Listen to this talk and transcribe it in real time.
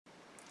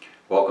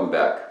Welcome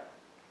back.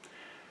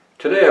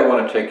 Today I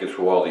want to take you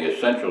through all the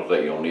essentials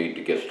that you'll need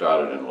to get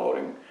started in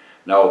loading.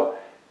 Now,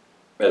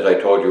 as I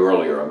told you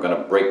earlier, I'm going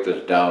to break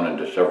this down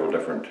into several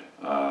different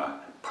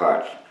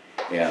parts,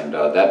 and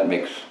that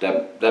makes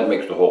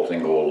the whole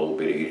thing go a little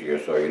bit easier,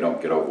 so you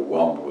don't get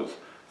overwhelmed with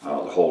the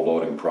whole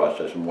loading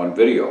process in one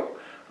video.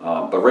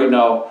 But right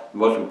now, the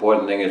most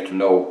important thing is to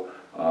know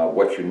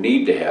what you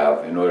need to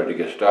have in order to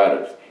get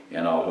started,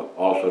 and I'll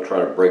also try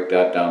to break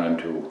that down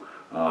into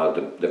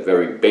the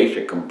very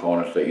basic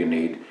components that you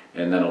need,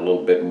 and then a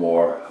little bit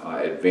more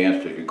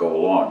advanced as you go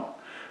along.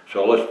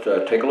 So let's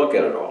take a look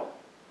at it all.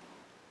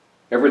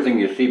 Everything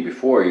you see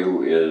before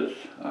you is,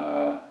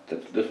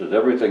 this is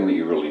everything that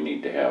you really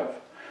need to have.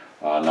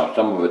 Now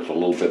some of it's a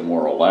little bit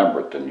more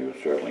elaborate than you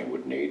certainly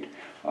would need,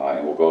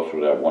 and we'll go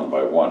through that one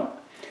by one.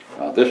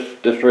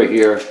 This right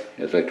here,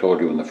 as I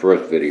told you in the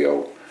first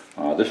video,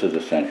 this is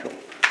essential.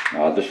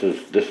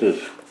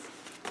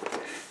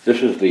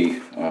 This is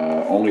the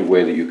only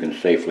way that you can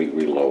safely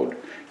reload.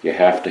 You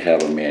have to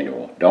have a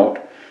manual.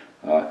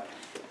 And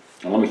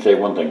let me say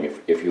one thing,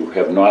 if you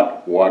have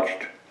not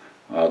watched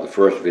the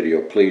first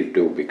video, please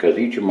do, because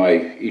each of my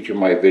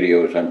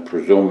videos, I'm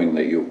presuming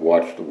that you've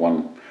watched the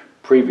one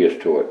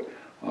previous to it.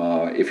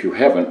 If you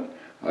haven't,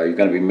 you're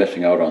going to be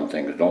missing out on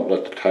things. Don't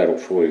let the title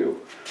fool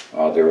you.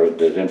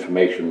 There's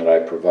information that I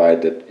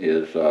provide that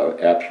is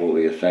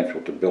absolutely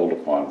essential to build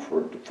upon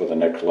for the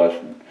next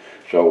lesson.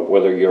 So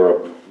whether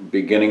you're a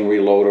beginning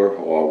reloader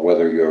or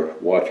whether you're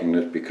watching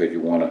this because you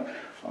want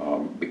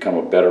to become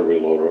a better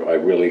reloader, I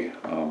really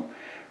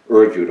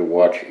urge you to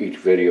watch each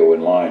video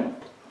in line.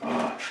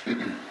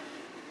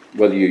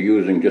 Whether you're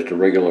using just a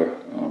regular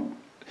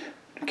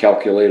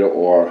calculator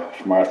or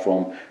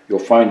smartphone, you'll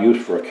find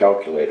use for a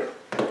calculator.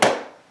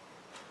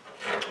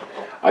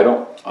 I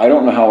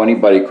don't know how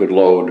anybody could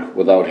load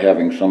without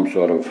having some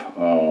sort of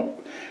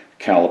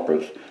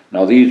calipers.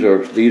 Now these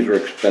are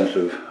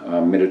expensive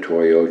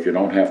Mitutoyos. You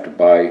don't have to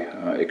buy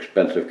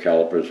expensive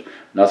calipers.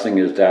 Nothing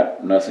is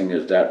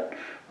that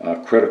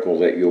critical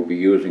that you'll be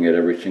using it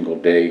every single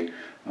day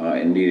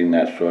and needing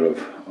that sort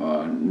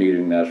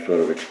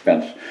of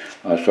expense.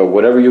 So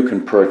whatever you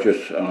can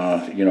purchase,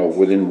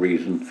 within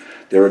reason.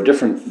 There are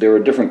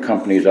different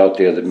companies out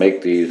there that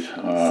make these.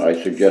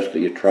 I suggest that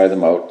you try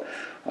them out.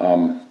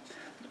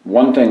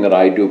 One thing that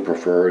I do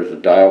prefer is a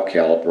dial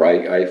caliper.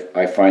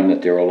 I find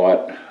that they're a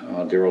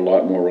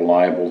lot more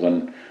reliable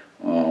than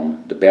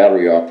the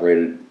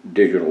battery-operated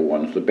digital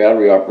ones. The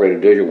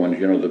battery-operated digital ones,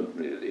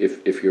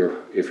 if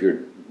you're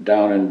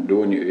down and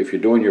if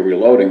you're doing your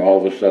reloading,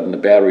 all of a sudden the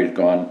battery's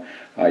gone.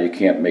 You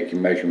can't make your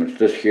measurements.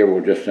 This here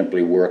will just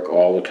simply work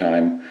all the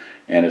time,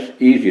 and it's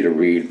easy to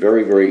read,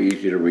 very, very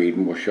easy to read,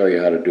 and we'll show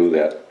you how to do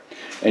that.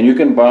 And you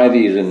can buy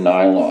these in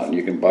nylon.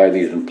 You can buy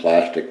these in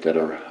plastic that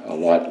are a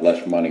lot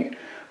less money.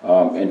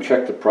 And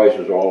check the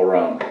prices all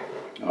around.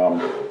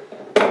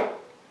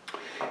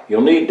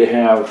 You'll need to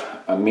have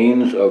a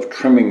means of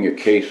trimming your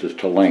cases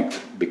to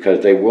length,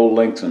 because they will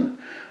lengthen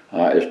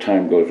as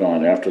time goes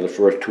on. After the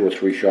first 2 or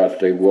 3 shots,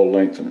 they will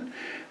lengthen.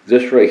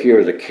 This right here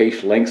is a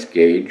case length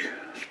gauge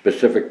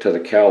specific to the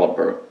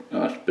caliber,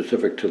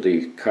 specific to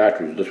the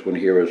cartridge. This one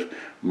here is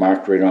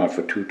marked right on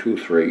for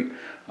 223.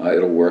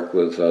 It'll work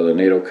with the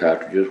NATO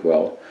cartridge as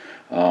well.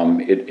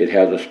 It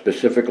has a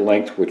specific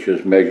length which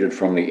is measured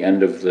from the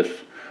end of this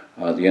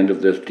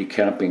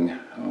decapping.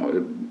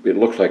 It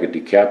looks like a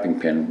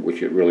decapping pin,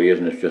 which it really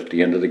isn't. It's just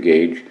the end of the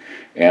gauge,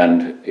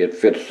 and it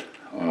fits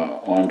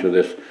onto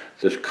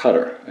this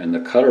cutter. And the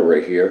cutter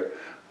right here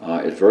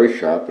is very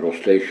sharp. It'll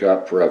stay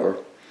sharp forever.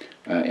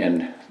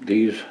 And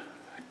these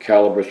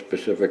caliber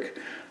specific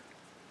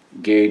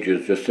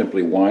gauges just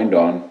simply wind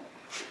on.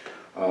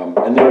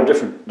 And there are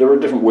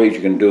different ways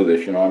you can do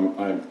this.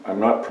 I'm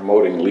not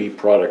promoting Lee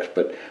products,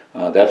 but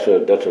that's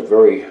a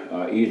very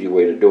easy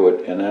way to do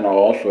it. And then I'll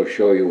also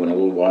show you in a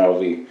little while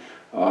the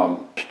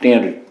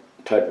standard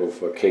type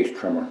of case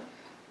trimmer.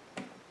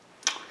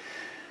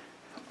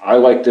 I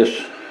like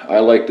this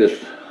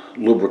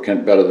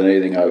lubricant better than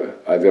anything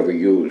I've ever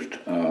used.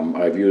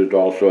 I've used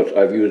all sorts.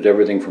 I've used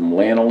everything from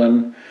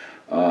lanolin.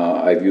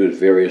 I've used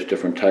various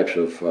different types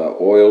of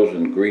oils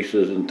and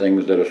greases and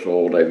things that are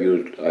sold. I've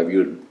used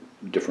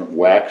different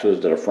waxes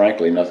that are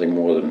frankly nothing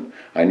more than,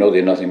 I know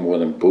they're nothing more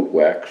than boot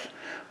wax,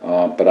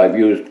 but I've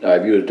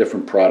used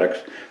different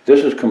products.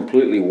 This is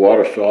completely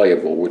water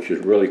soluble, which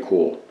is really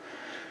cool.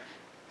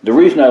 The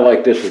reason I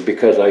like this is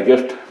because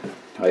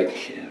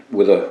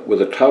with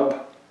a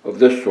tub of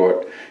this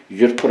sort, you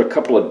just put a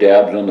couple of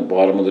dabs on the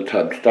bottom of the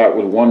tub. Start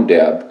with one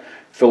dab,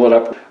 fill it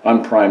up,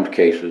 unprimed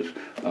cases,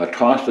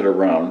 toss it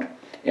around,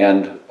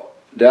 and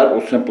that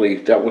will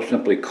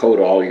simply coat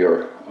all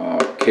your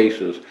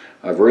cases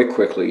very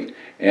quickly.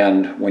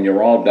 And when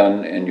you're all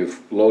done and you've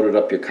loaded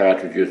up your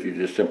cartridges, you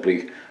just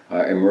simply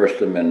immerse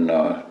them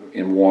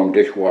in warm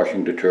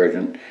dishwashing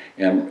detergent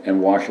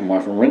and wash them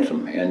off and rinse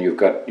them, and you've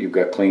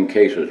got clean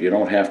cases. You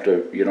don't have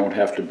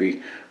to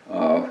be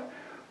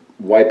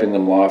wiping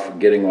them off,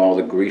 getting all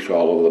the grease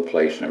all over the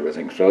place and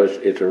everything. So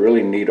it's a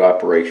really neat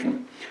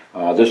operation.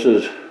 This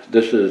is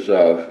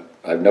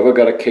I've never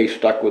got a case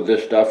stuck with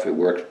this stuff. It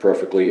works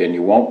perfectly, and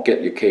you won't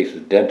get your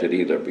cases dented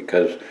either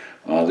because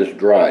this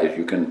dries.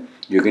 You can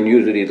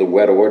use it either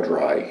wet or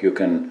dry. You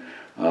can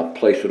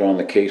place it on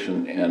the case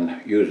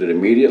and use it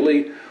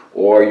immediately,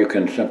 or you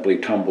can simply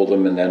tumble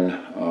them and then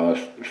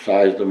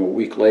size them a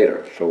week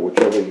later. So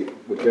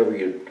whichever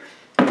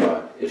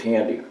is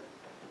handy.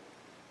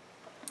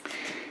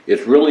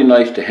 It's really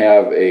nice to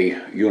have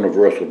a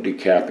universal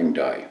decapping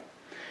die.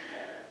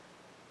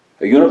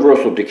 A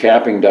universal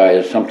decapping die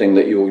is something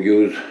that you'll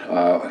use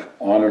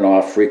on and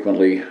off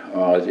frequently.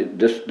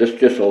 This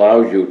just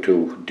allows you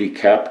to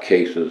decap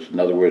cases. In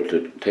other words,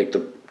 to take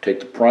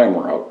the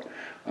primer out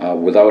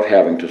without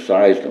having to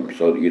size them,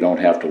 so that you don't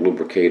have to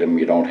lubricate them.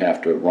 You don't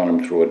have to run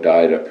them through a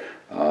die.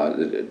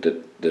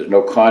 There's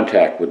no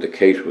contact with the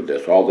case with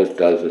this. All this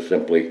does is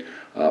simply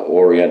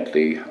orient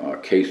the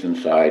case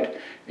inside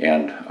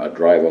and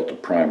drive out the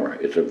primer.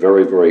 It's a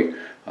very, very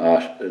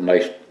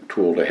nice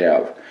tool to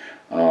have.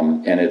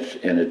 And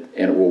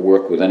it will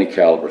work with any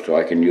caliber, so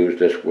I can use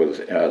this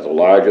with the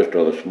largest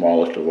or the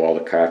smallest of all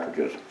the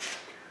cartridges.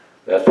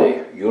 That's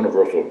a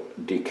universal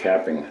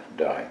decapping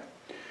die.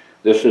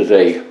 This is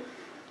a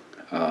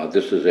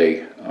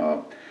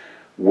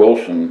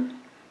Wilson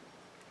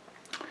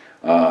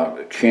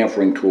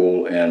chamfering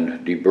tool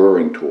and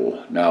deburring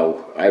tool.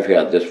 Now I've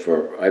had this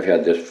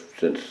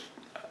since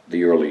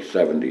the early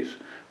 70s,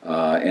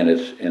 and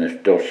it's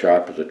still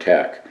sharp as a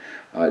tack.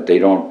 They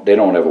don't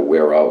ever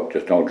wear out.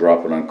 Just don't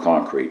drop it on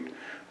concrete.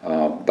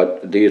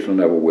 But these will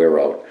never wear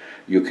out.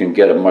 You can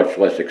get a much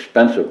less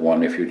expensive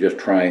one if you're just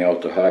trying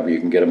out the hobby. You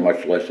can get a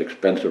much less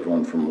expensive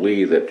one from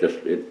Lee that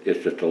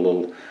it's just a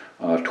little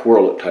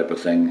twirl it type of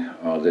thing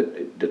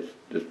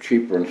that's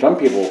cheaper. And some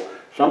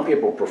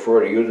people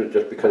prefer to use it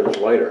just because it's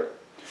lighter.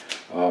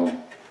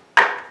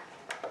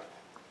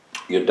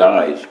 Your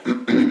dies,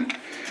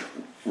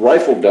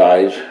 rifle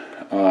dies,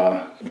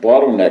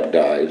 bottleneck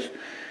dies.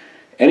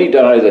 Any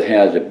die that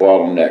has a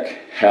bottleneck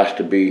has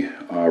to be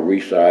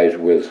resized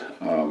with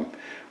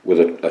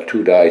a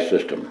two-die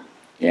system,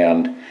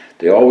 and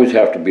they always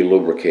have to be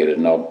lubricated.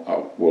 And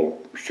we'll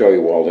show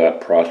you all that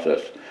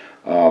process.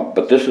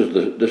 But this is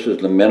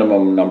the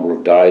minimum number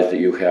of dies that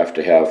you have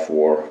to have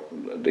for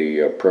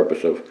the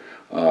purpose of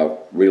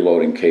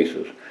reloading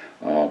cases.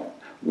 The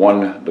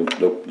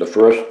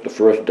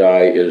first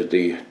die is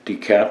the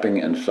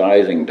decapping and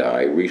sizing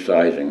die,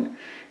 resizing,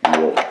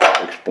 and we'll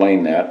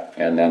explain that.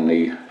 And then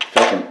the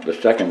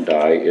second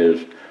die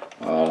is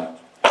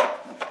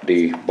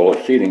the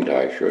bullet seating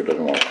die. Sure, it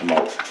doesn't want to come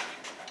out.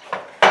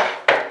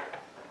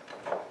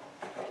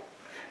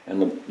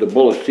 And the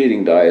bullet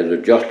seating die is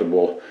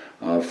adjustable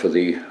for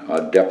the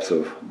depth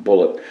of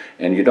bullet,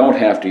 and you don't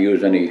have to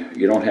use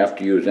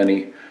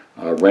any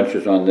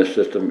wrenches on this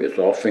system. It's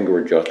all finger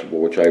adjustable,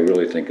 which I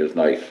really think is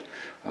nice.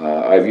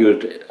 I've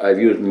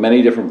used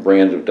many different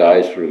brands of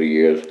dies through the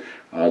years.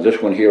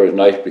 This one here is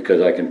nice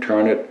because I can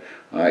turn it.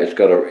 It's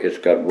got a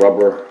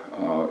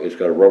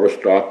rubber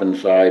stop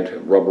inside, a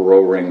rubber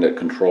O-ring that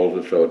controls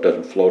it so it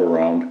doesn't float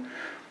around.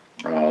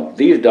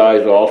 These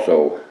dies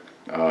also,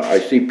 I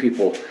see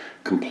people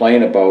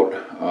complain about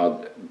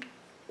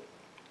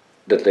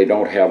that they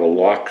don't have a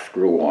lock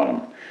screw on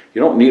them.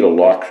 You don't need a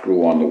lock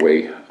screw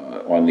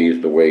on these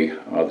the way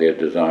they're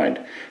designed.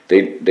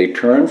 They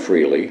turn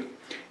freely,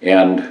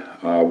 and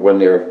when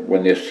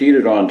they're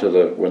seated onto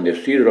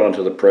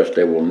the press,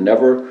 they will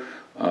never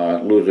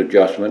lose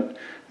adjustment.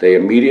 They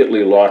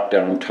immediately lock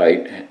down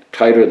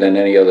tighter than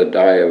any other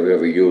die I've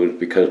ever used,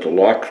 because the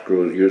lock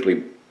screws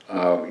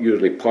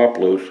usually pop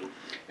loose,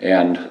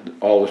 and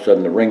all of a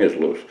sudden the ring is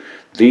loose.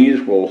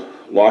 These will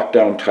lock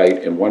down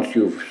tight, and once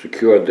you've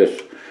secured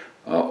this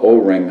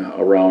O-ring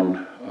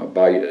around at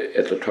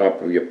the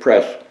top of your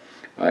press,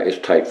 it's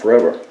tight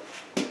forever.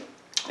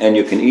 And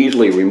you can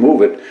easily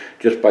remove it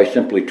just by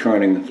simply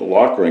turning the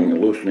lock ring and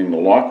loosening the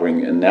lock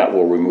ring, and that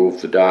will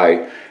remove the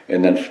die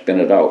and then spin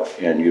it out,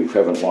 and you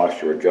haven't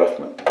lost your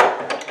adjustment.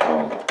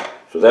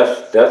 So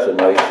that's a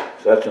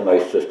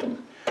nice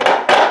system.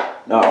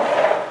 Now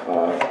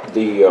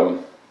the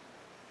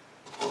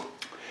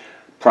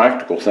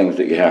practical things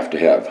that you have to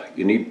have.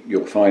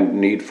 You'll find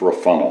need for a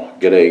funnel.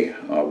 Get a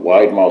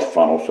wide mouth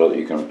funnel so that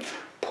you can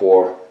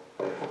pour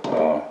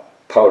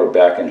powder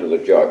back into the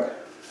jug.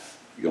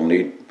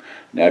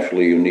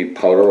 Naturally you need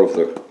powder of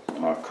the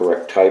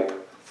correct type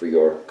for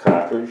your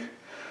cartridge,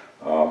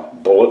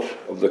 bullets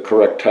of the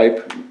correct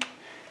type,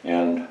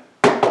 and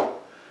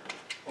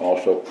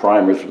also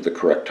primers of the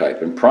correct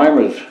type. And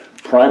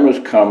primers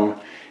come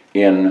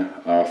in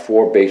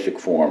four basic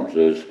forms.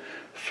 There's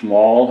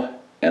small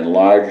and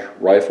large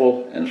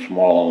rifle and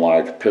small and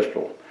large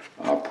pistol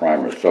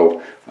primers.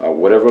 So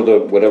whatever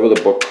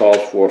the book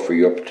calls for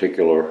your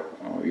particular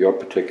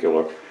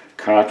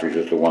cartridge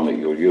is the one that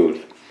you'll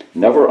use.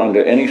 Never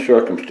under any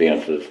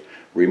circumstances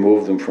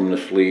remove them from the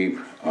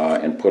sleeve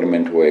and put them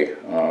into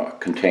a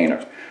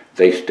container.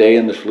 They stay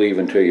in the sleeve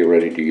until you're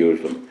ready to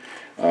use them.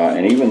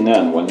 And even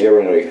then, when they're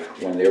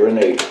in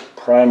a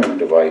priming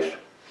device,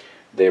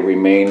 they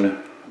remain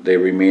they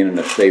remain in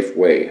a safe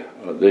way.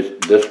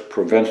 This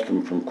prevents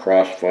them from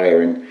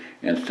cross-firing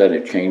and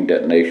chain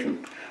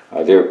detonation.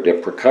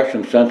 They're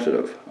percussion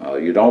sensitive.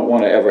 You don't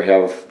want to ever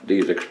have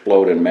these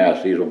explode in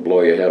mass. These will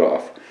blow your head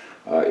off.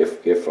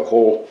 If a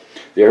whole,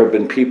 there have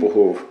been people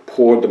who have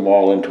poured them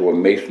all into a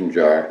mason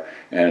jar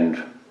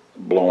and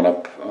blown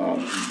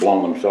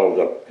themselves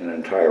up in an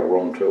entire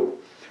room too.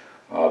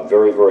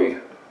 Very, very,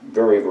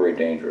 very, very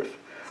dangerous.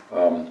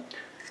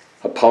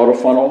 A powder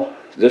funnel.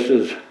 This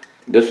is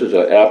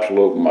an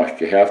absolute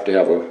must. You have to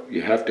have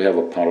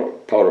a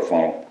powder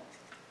funnel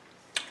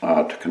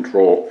to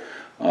control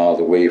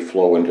the way you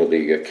flow into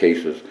the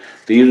cases.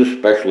 These are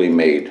specially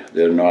made.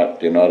 They're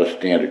not a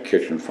standard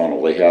kitchen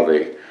funnel. They have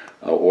a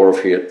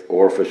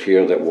orifice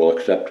here that will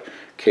accept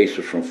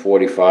cases from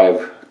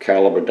 45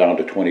 caliber down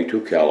to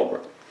 22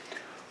 caliber.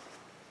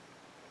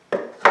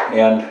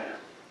 And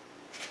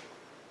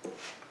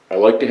I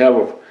like to have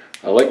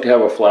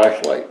a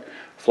flashlight.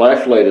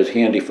 Flashlight is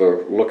handy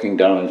for looking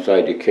down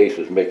inside your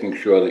cases, making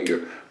sure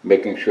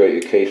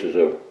your cases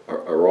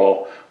are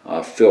all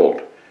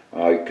filled,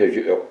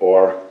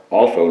 or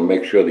also to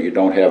make sure that you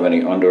don't have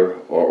any under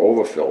or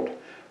overfilled.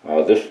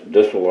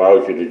 This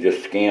allows you to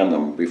just scan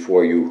them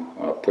before you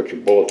put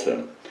your bullets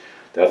in.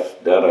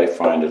 That I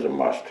find is a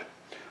must.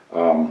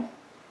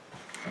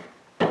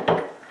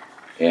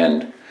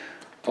 And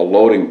a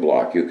loading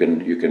block, you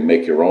can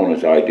make your own,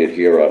 as I did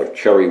here, out of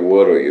cherry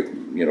wood, or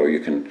you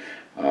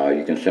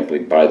can simply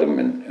buy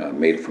them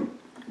made from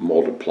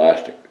molded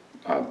plastic.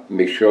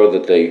 Make sure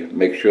that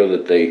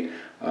they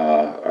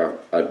are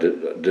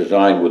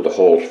designed with the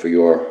holes for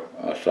your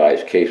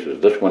size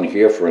cases. This one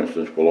here, for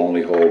instance, will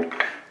only hold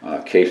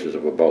cases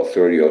of about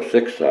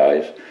 30-06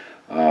 size,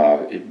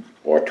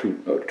 or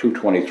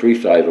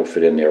 223 size will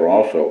fit in there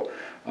also.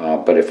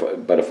 But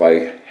if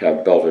I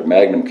have belted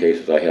magnum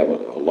cases, I have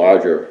a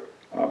larger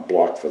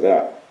block for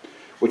that,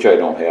 which I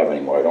don't have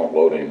anymore. I don't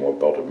load any more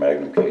belted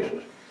magnum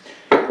cases.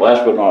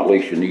 Last but not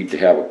least, you need to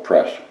have a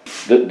press.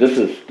 This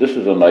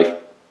is a nice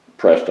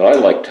press that I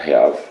like to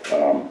have.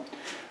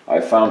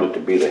 I found it to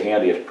be the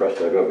handiest press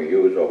I've ever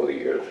used over the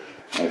years.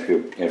 And if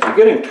you're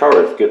getting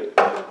turrets,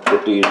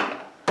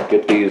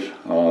 get these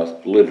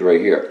lids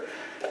right here.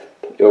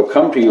 It'll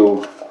come to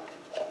you.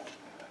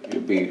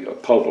 It'll be a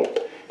puzzle.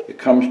 It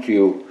comes to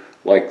you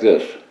like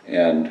this,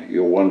 and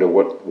you'll wonder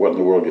what in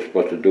the world you're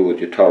supposed to do with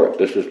your turret.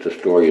 This is to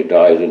store your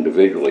dies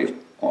individually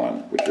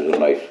on, which is a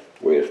nice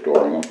way of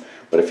storing them.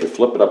 But if you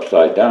flip it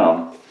upside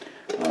down,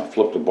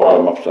 flip the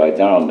bottom upside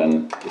down,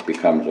 then it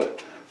becomes a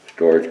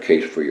storage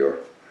case for your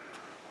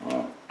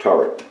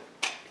turret.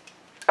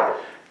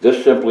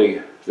 This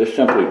simply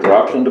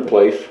drops into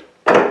place.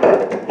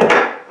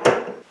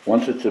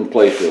 Once it's in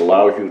place, it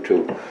allows you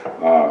to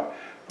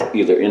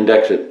either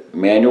index it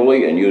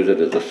manually and use it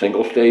as a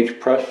single stage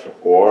press,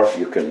 or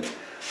you can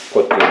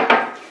put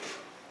the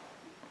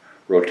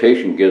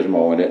rotation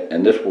gizmo in it,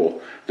 and this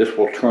will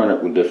turn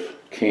it with this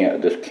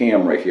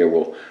cam right here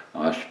will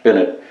spin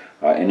it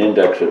and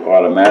index it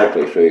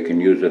automatically, so you can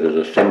use it as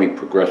a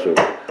semi-progressive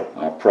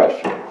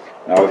press.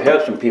 Now, I've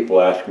had some people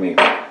ask me,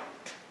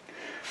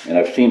 and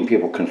I've seen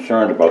people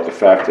concerned about the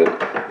fact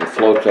that it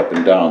floats up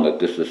and down, that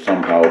this is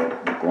somehow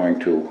going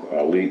to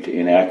lead to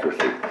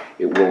inaccuracy.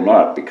 It will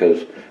not,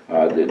 because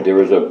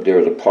there is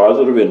a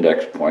positive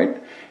index point,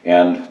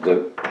 and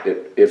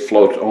it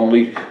floats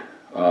only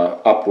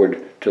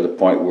upward to the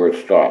point where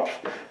it stops.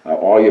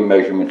 All your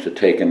measurements are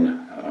taken.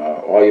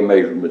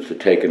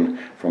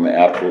 From an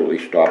absolutely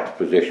stopped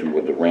position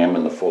with the ram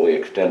in the fully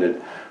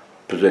extended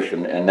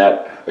position, and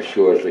that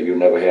assures that you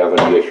never have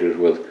any issues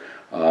with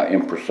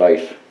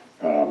imprecise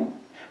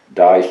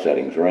die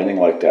settings or anything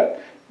like that.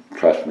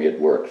 Trust me, it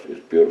works.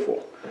 It's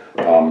beautiful.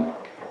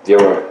 There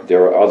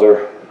are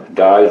other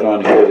dies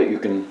on here that you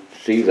can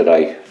see that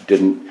I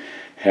didn't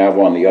have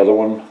on the other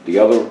one. The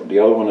other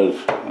one is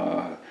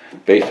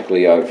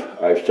basically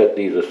I've set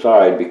these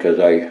aside because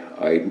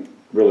I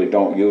really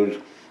don't use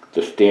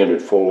the standard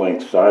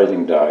full-length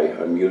sizing die.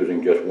 I'm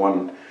using just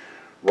one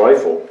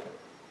rifle,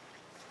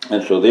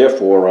 and so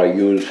therefore I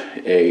use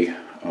a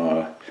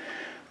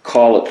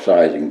collet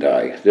sizing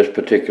die. This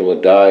particular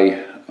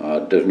die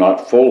does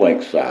not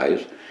full-length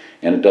size,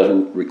 and it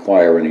doesn't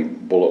require any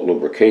bullet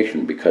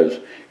lubrication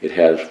because it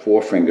has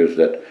four fingers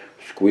that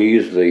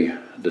squeeze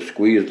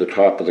the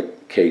top of the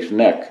case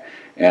neck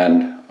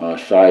and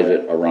size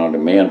it around a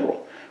mandrel.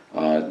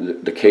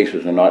 The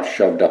cases are not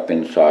shoved up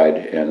inside,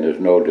 and there's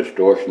no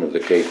distortion of the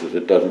cases.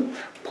 It doesn't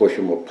push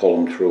them or pull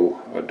them through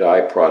a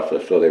die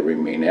process, so they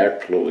remain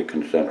absolutely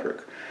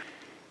concentric.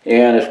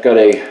 And it's got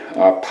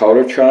a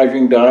powder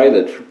charging die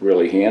that's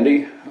really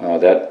handy.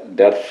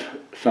 That's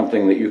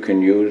something that you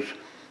can use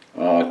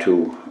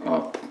to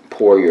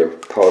pour your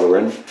powder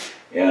in,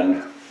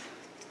 and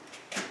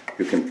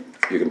you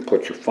can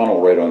put your funnel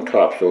right on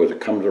top, so as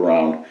it comes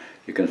around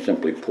you can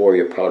simply pour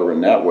your powder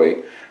in that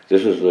way.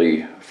 This is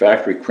the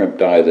factory crimp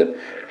die that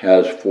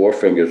has four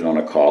fingers on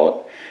a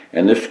collet,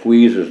 and this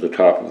squeezes the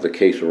top of the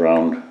case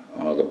around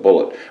the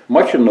bullet,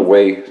 much in the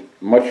way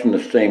much in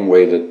the same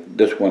way that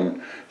this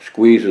one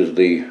squeezes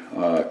the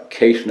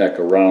case neck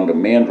around a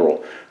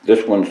mandrel,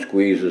 this one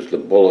squeezes the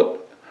bullet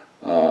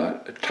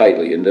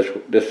tightly, and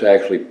this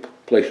actually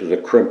places a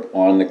crimp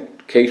on the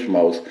case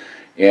mouth.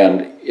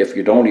 And if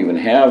you don't even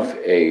have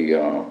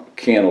a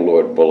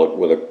cannelord bullet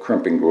with a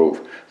crimping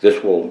groove,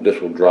 this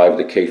will drive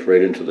the case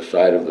right into the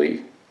side of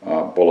the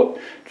bullet,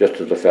 just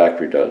as the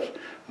factory does.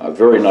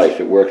 Very nice.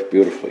 It works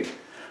beautifully.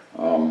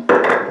 And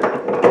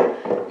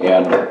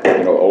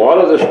you know, a lot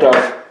of this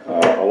stuff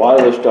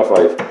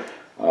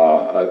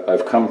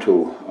I've come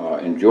to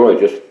enjoy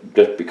just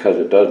because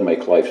it does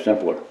make life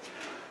simpler.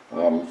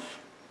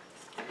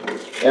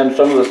 And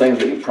some of the things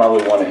that you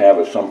probably want to have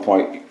at some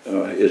point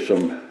is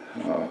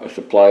a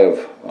supply of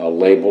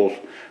labels.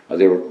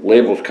 Their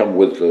labels come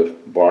with the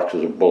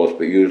boxes of bullets,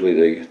 but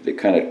usually they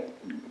kind of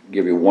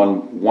give you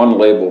one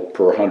label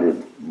per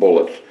 100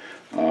 bullets.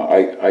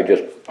 I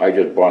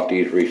just bought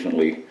these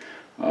recently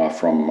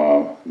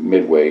from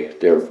Midway.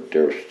 They're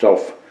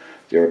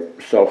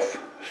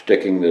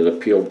self-sticking. There's a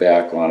peel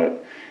back on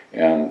it,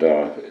 and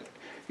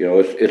you know,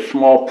 it's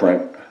small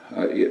print.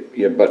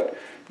 Yeah, but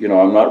you know,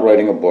 I'm not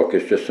writing a book.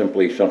 It's just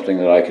simply something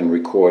that I can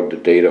record the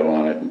data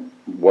on it,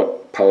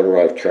 what powder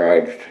I've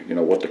charged, you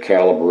know, what the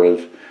caliber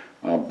is,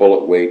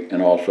 bullet weight,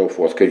 and all so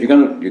forth. Because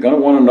you're gonna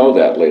want to know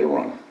that later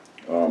on.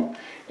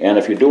 And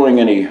if you're doing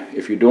any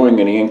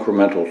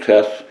incremental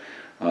tests,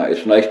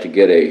 it's nice to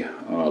get a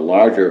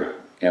larger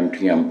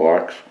MTM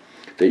box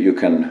that you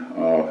can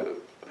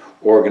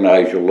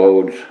organize your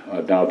loads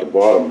down at the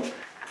bottom.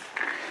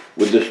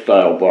 With this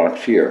style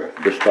box here,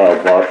 this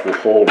style box will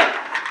hold.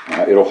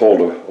 It'll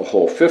hold a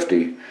whole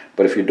 50,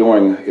 but if you're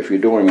doing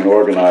an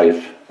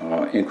organized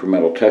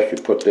incremental test, you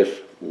put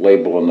this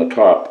label on the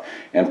top,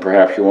 and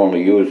perhaps you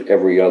only use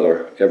every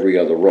other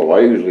row.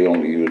 I usually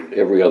only use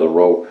every other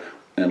row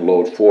and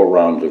load 4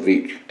 rounds of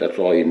each. That's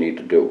all you need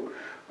to do,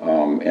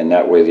 and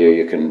that way there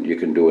you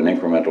can do an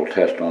incremental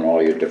test on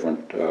all your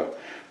different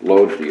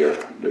loads that you're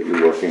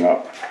working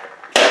up.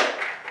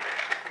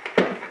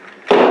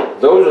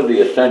 Those are the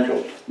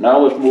essentials. Now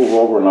let's move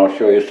over and I'll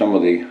show you some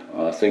of the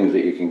things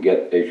that you can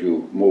get as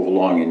you move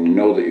along and you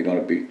know that you're going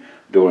to be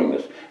doing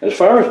this. As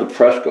far as the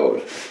press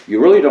goes,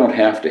 you really don't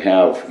have to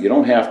have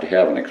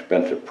an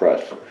expensive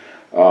press.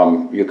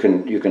 You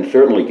can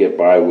certainly get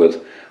by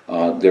with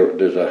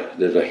there's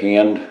a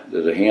hand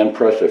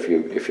press if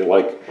you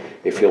like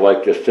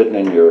just sitting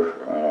in your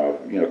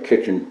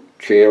kitchen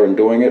chair and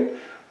doing it.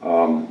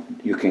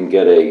 You can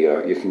get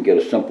a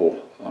simple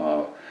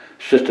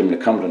system that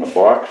comes in a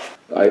box.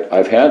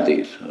 I've had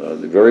these. They're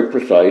very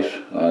precise.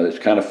 It's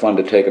kind of fun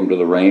to take them to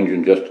the range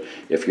and just,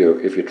 if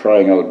you're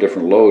trying out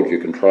different loads, you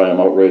can try them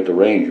out right at the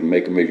range and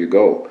make them as you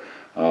go.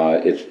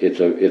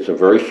 It's a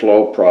very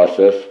slow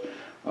process,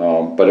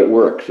 but it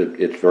works.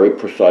 It's very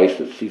precise.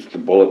 It seats the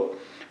bullet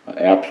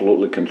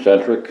absolutely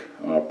concentric,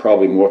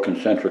 probably more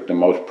concentric than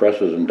most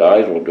presses and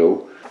dies will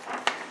do.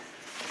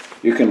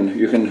 You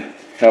can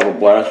have a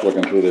blast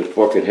looking through this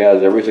book. It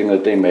has everything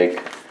that they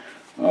make.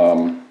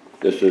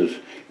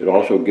 It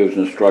also gives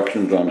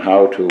instructions on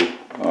how to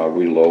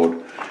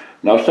reload.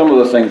 Now, some of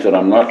the things that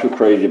I'm not too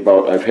crazy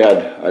about, I've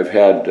had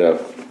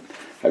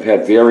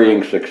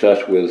varying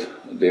success with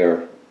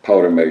their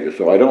powder measure.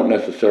 So I don't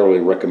necessarily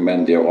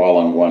recommend their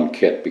all-in-one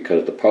kit,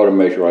 because the powder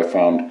measure I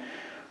found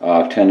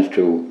tends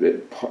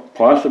to,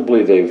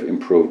 possibly they've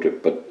improved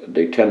it, but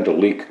they tend to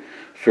leak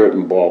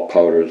certain ball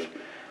powders.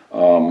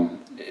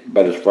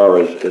 But as far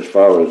as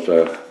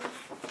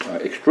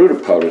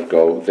extruded powders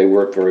go, they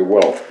work very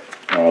well.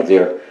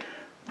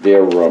 Their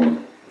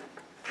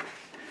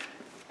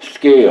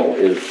scale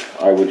is,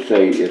 I would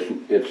say,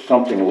 it's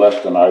something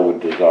less than I would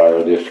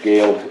desire. Their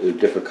scale is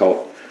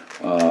difficult.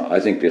 I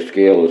think their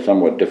scale is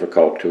somewhat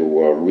difficult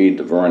to read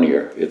the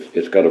vernier.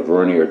 It's got a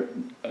vernier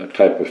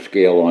type of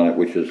scale on it,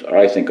 which is,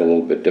 I think, a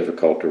little bit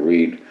difficult to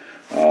read.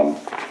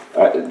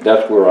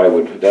 That's where I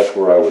would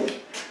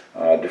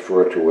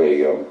defer to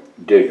a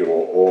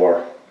digital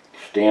or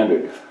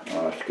standard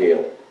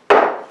scale.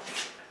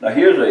 Now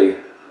here's a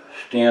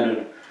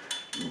standard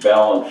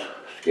balance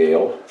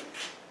scale.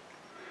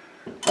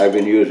 I've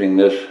been using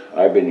this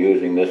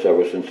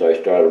ever since I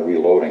started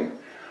reloading.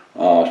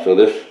 So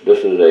this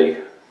is a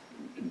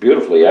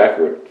beautifully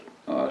accurate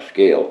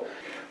scale.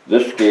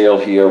 This scale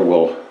here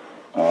will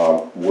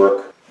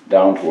work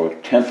down to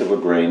 1/10 of a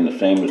grain, the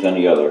same as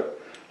any other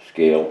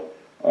scale,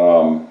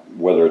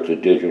 whether it's a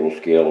digital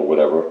scale or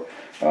whatever.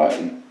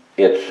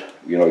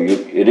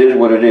 It is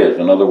what it is.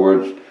 In other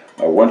words,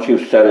 once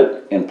you've set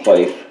it in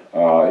place,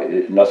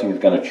 nothing's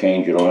going to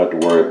change. You don't have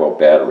to worry about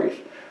batteries.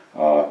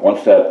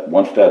 Once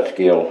that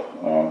scale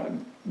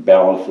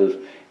balances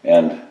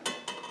and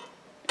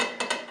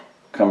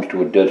comes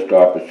to a dead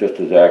stop, it's just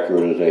as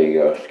accurate as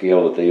a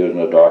scale that they use in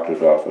a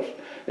doctor's office.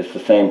 It's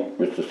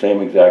the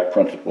same exact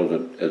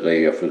principle as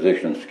a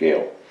physician's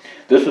scale.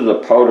 This is a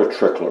powder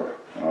trickler.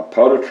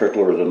 Powder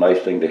trickler is a nice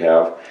thing to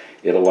have.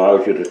 It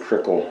allows you to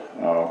trickle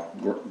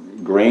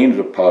grains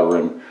of powder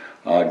in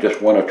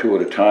just 1 or 2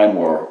 at a time,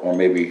 or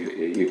maybe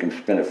you can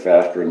spin it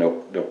faster and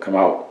they'll come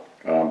out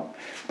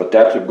But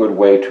that's a good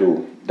way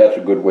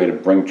to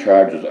bring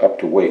charges up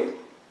to weight.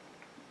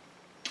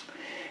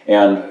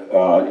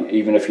 And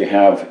even if you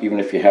have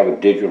a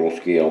digital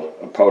scale,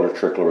 a powder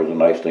trickler is a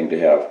nice thing to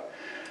have.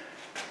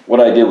 What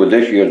I did with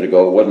this years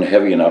ago, it wasn't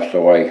heavy enough,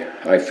 so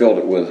I filled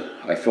it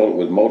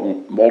with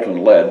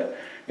molten lead,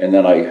 and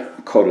then I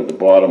coated the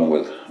bottom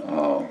with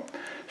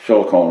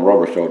silicone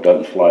rubber so it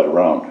doesn't slide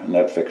around, and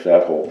that fixed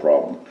that whole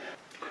problem.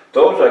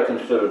 Those I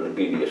consider to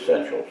be the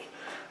essentials.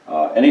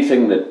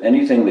 Anything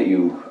that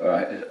you,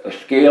 a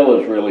scale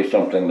is really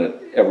something that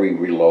every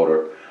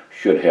reloader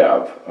should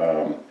have.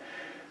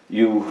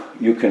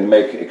 You can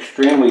make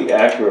extremely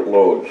accurate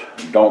loads.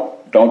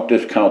 Don't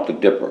discount the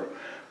dipper.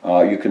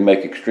 You can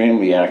make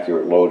extremely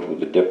accurate loads with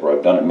the dipper.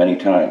 I've done it many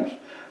times.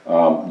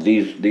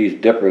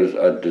 These dippers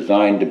are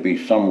designed to be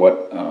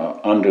somewhat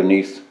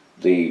underneath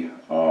the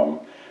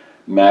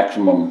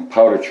maximum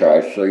powder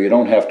charge, so you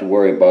don't have to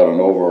worry about an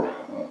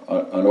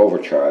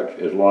overcharge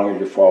as long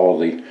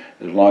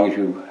as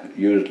you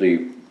use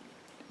the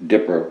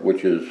dipper,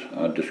 which is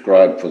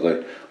described for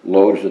the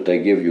loads that they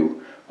give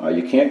you.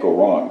 You can't go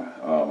wrong.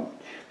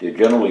 They're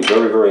generally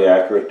very, very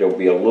accurate. They'll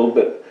be a little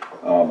bit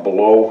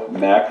below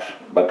max,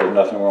 but there's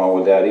nothing wrong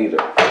with that either.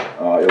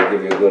 It'll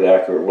give you a good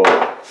accurate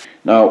load.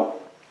 Now,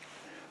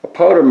 a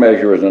powder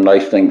measure is a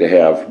nice thing to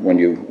have when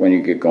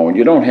you get going.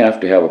 You don't have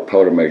to have a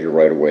powder measure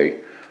right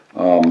away,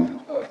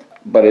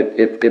 but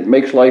it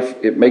makes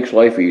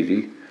life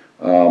easy.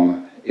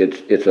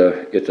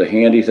 It's a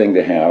handy thing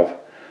to have.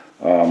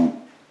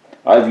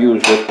 I've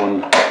used this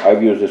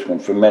one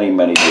for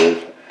many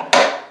years.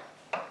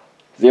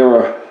 There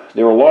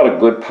are a lot of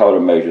good powder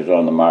measures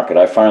on the market.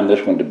 I find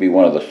this one to be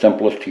one of the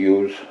simplest to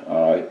use.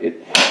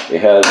 It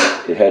has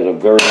a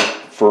very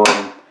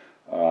firm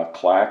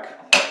clack,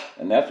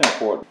 and that's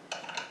important.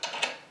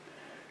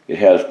 It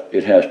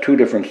has two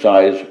different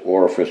size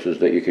orifices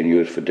that you can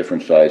use for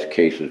different size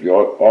cases. You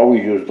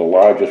always use the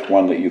largest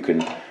one that you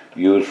can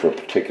use for a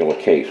particular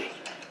case,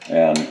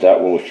 and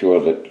that will assure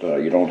that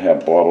you don't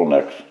have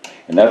bottlenecks.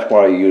 And that's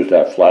why you use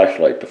that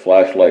flashlight. The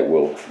flashlight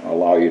will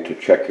allow you to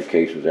check your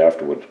cases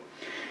afterwards.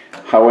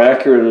 How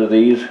accurate are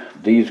these?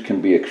 These can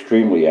be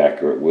extremely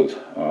accurate with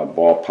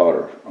ball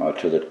powder,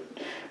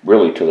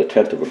 really to the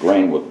tenth of a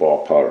grain with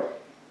ball powder.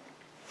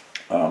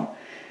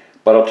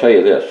 But I'll tell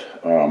you this: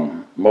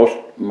 most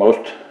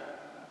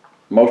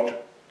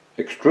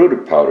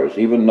extruded powders,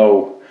 even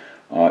though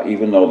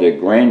they're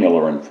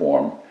granular in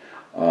form,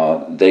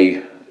 and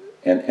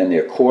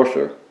they're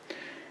coarser,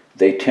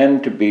 they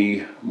tend to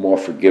be more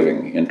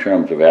forgiving in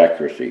terms of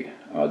accuracy.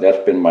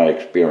 That's been my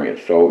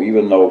experience. So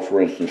even though,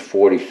 for instance,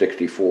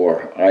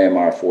 4064,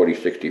 IMR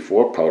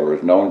 4064 powder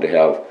is known to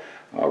have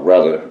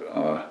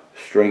rather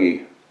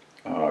stringy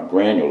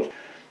granules,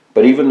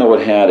 but even though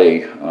it had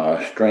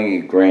a stringy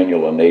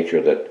granular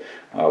nature that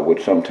would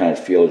sometimes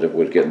feel as if it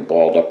was getting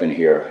balled up in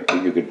here,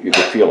 you could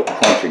feel it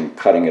crunching,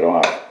 cutting it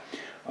off.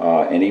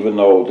 And even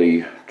though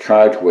the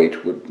charge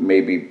weights would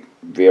maybe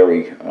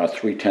vary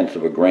 3/10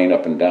 of a grain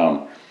up and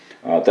down,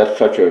 that's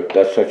such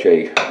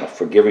a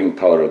forgiving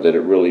powder that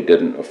it really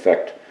didn't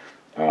affect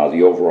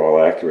the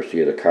overall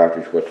accuracy of the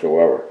cartridge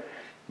whatsoever.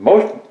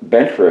 Most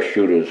bench press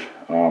shooters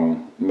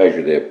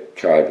measure their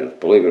charges.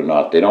 Believe it or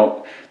not, they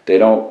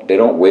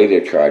don't weigh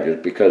their charges,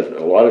 because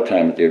a lot of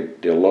times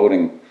they're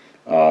loading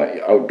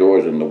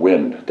outdoors in the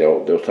wind.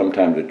 They'll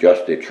sometimes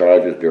adjust their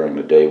charges during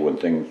the day when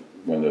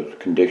the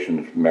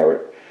conditions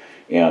merit,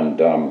 and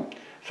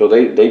so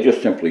they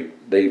just simply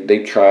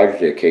they charge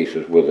their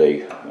cases with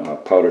a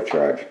powder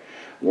charge.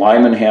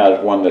 Lyman has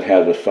one that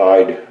has a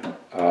side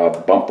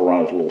bumper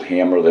on its little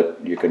hammer that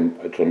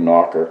it's a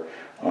knocker.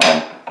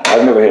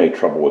 I've never had any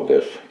trouble with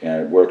this,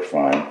 and it works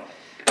fine.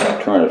 I'll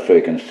turn it so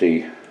you can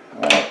see.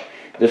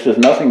 This is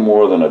nothing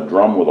more than a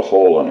drum with a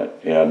hole in it,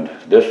 and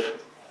this,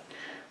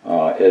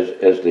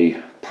 as the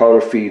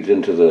powder feeds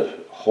into the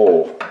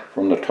hole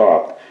from the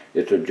top,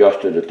 it's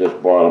adjusted at this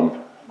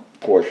bottom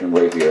portion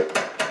right here.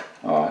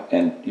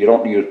 And you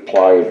don't use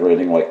pliers or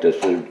anything like this.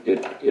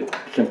 It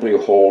simply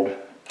hold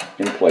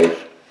in place.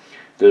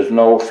 There's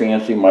no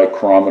fancy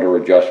micrometer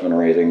adjustment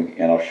or anything,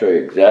 and I'll show you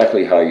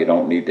exactly how you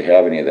don't need to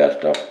have any of that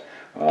stuff.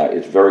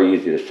 It's very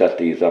easy to set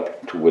these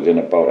up to within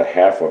a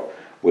half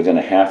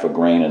a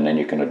grain, and then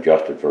you can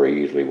adjust it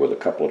very easily with a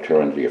couple of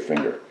turns of your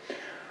finger.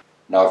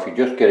 Now, if you're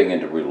just getting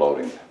into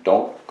reloading,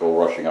 don't go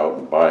rushing out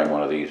and buying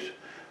one of these.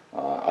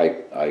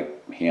 I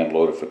hand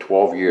loaded for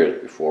 12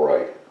 years before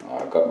I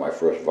got my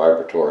first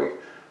vibratory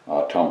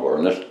tumbler,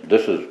 and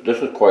this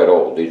is quite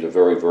old. These are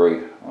very,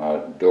 very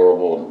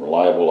durable and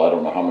reliable. I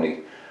don't know how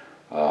many,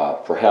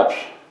 perhaps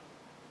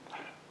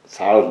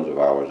thousands of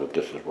hours that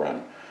this has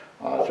run.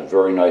 It's a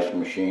very nice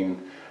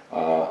machine.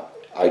 I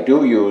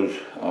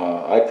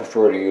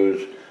prefer to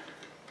use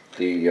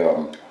the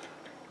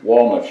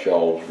walnut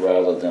shells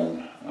rather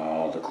than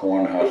the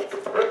corn husk.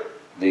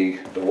 The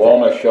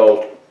walnut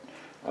shells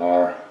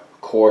are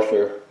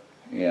coarser,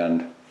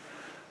 and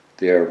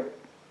they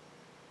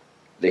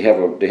have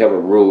a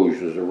rouge.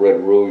 There's a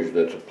red rouge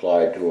that's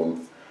applied to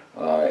them,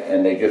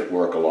 and they just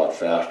work a lot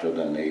faster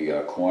than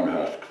the corn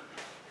husks.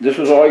 this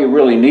is all you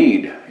really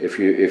need if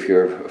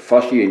you're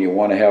fussy and you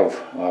want to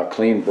have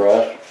clean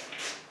brass.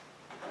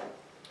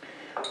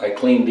 I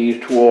cleaned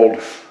these two old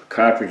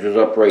cartridges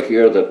up right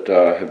here that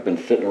have been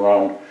sitting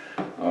around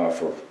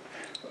for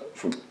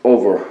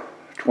over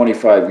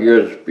 25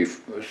 years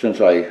since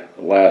I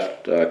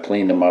last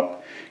cleaned them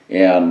up,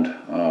 and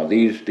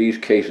these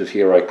cases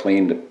here I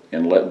cleaned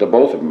the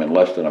both of them in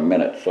less than a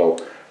minute. So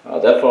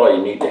that's all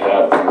you need to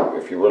have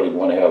if you really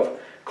want to have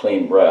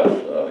clean brass.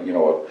 You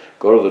know,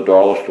 go to the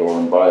dollar store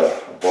and buy a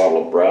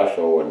bottle of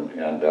Brasso and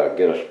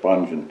get a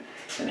sponge and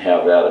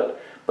have at it.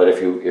 But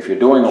if you're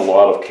doing a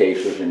lot of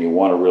cases and you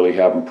want to really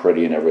have them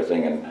pretty and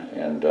everything,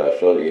 and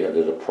so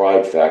there's a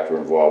pride factor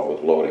involved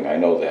with loading, I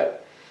know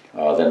that,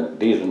 then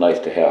these are nice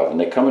to have. And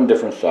they come in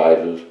different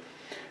sizes.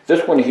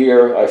 This one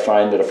here, I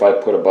find that if I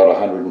put about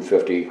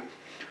 150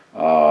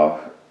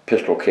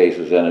 pistol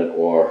cases in it,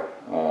 or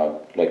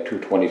like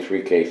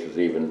 223 cases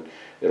even,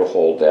 it'll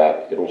hold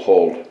that. It'll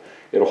hold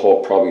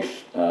probably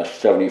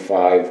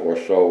 75 or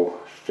so,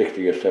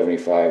 60 or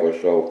 75 or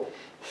so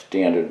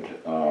standard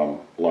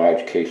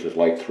large cases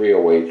like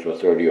 308s or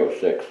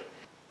 3006.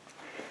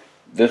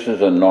 This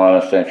is a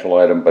non-essential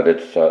item, but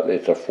it's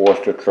a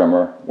Forster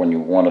trimmer. When you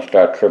want to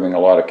start trimming a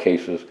lot of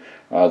cases,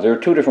 there are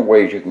two different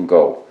ways you can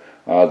go.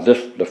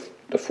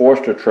 The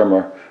Forster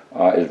trimmer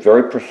is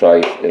very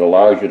precise. It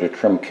allows you to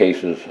trim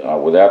cases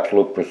with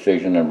absolute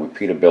precision and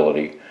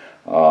repeatability.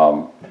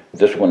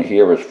 This one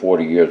here is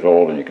 40 years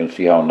old, and you can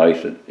see how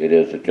nice it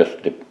is.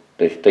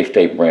 They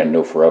stay brand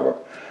new forever.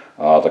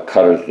 The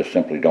cutters just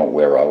simply don't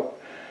wear out.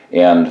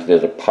 And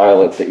there's a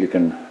pilot that you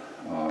can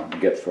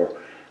get for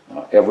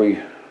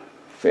every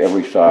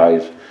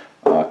size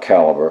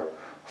caliber,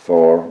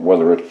 for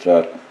whether it's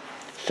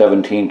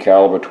 17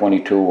 caliber,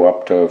 22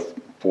 up to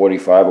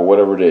 45 or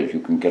whatever it is.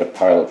 You can get a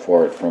pilot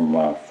for it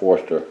from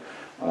Forster.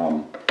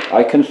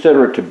 I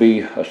consider it to be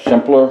a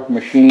simpler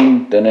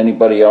machine than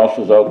anybody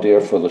else's out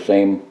there for the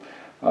same.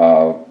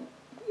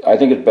 I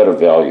think it's better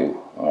value.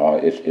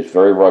 It's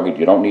very rugged.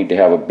 You don't need to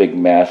have a big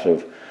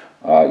massive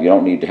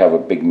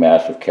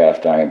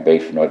cast iron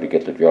base in order to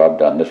get the job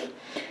done.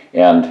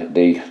 And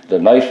the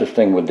nicest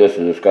thing with this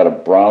is it's got a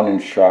Brown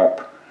and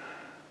Sharp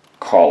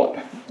collet.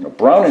 A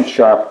Brown and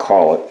Sharp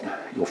collet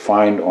you'll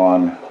find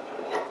on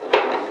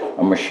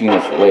a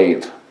machinist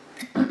lathe.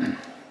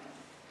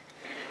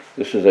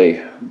 This is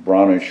a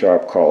Brown and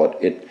Sharp collet.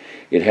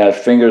 It has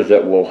fingers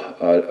that will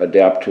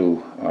adapt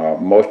to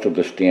most of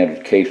the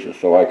standard cases.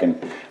 So I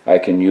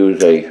can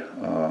use a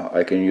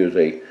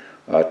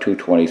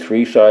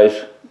 223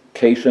 size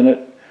case in it.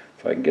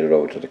 If I can get it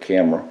over to the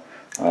camera,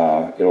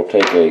 it'll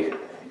take a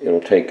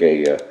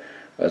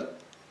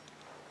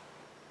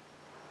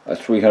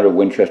 300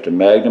 Winchester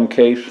Magnum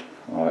case.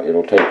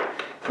 It'll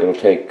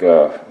take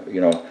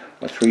you know,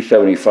 a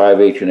 375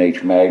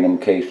 H&H Magnum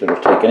case.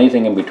 It'll take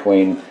anything in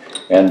between.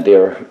 And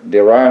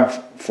there are,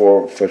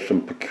 for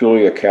some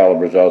peculiar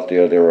calibers out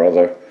there, there are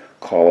other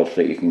collets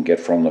that you can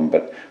get from them,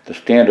 but the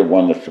standard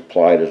one that's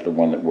supplied is the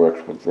one that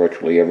works with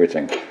virtually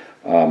everything.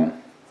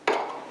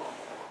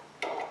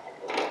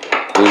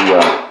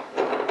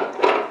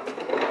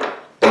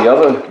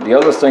 The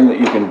other thing that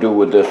you can do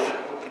with this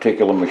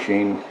particular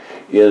machine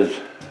is,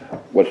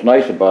 what's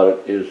nice about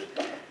it is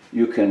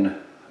you can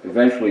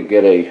eventually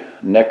get a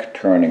neck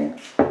turning.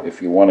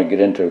 If you want to get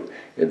into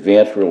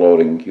advanced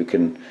reloading, you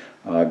can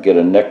get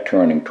a neck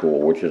turning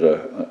tool, which is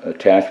a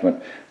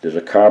attachment. There's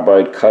a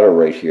carbide cutter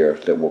right here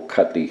that will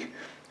cut the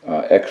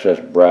excess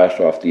brass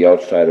off the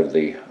outside of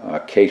the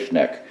case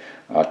neck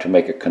to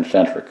make it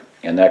concentric.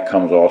 And that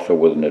comes also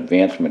with an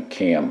advancement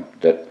cam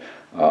that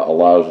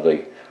allows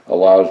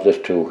this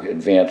to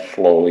advance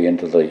slowly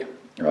into the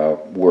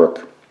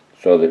work,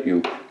 so that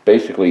you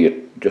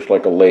basically, just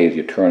like a lathe,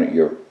 you turn it.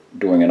 You're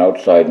doing an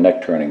outside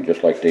neck turning,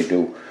 just like they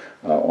do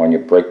on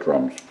your brake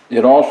drums.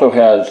 It also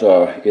has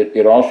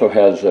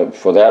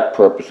for that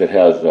purpose, it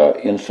has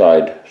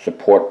inside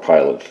support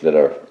pilots that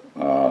are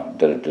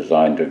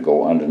designed to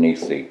go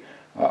underneath the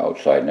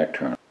outside neck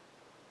turn.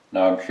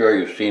 Now, I'm sure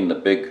you've seen the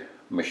big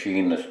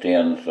machine that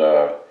stands.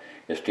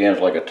 It stands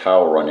like a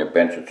tower on your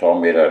bench. It's all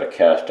made out of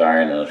cast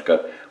iron, and it's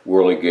got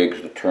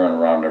whirligigs to turn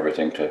around and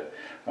everything to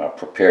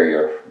prepare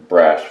your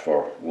brass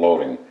for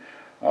loading.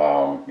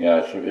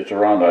 Yeah, it's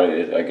around.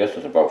 I guess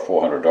it's about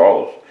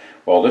 $400.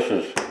 Well, this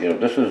is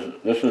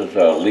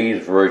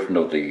Lee's version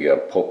of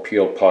the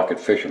Peel Pocket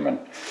Fisherman.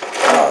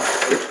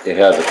 It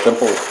has a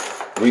simple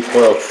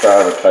recoil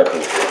starter type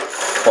of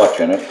clutch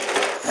in it.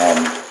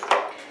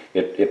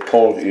 It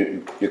pulls.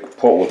 You can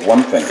pull it with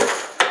one finger.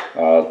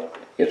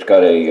 It's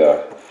got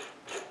a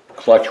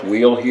clutch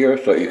wheel here,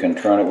 so you can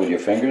turn it with your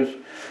fingers.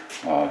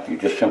 You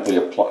just simply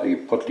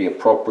put the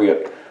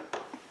appropriate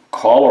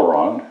collar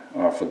on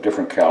for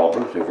different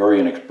calibers. They're very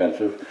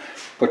inexpensive.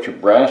 Put your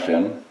brass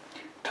in,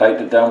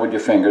 tighten it down with your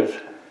fingers,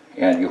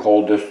 and you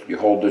hold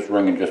this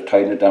ring and just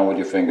tighten it down with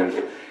your fingers.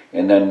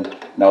 And then,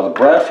 now the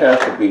brass has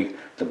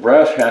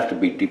to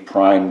be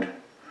deprimed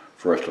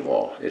first of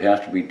all. It has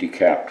to be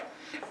decapped.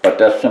 But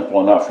that's simple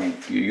enough.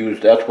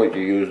 That's what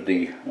you use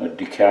the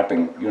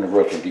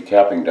universal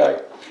decapping die.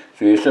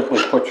 So you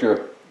simply put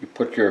your you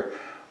put your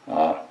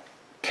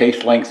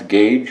case length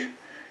gauge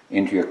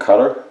into your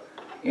cutter,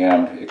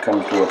 and it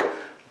comes to a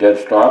dead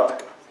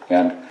stop,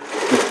 and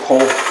just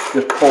pull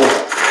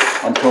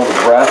until the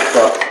brass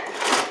stops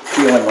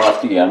peeling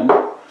off the end.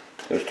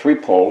 There's 3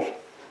 pulls.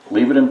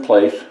 Leave it in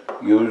place.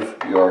 Use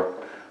your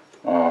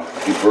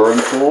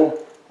deburring tool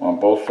on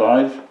both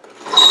sides,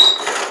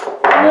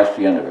 and that's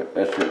the end of it.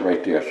 That's it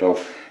right there. So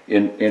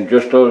in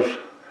just those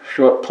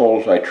short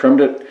pulls, I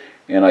trimmed it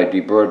and I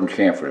deburred and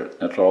chamfered it.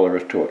 That's all there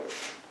is to it.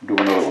 Do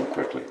another one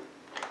quickly.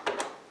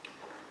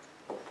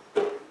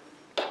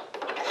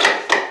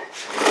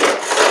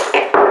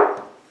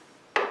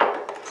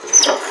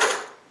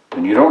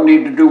 And you don't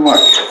need to do much.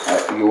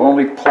 You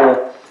only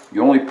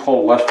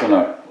pull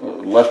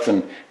less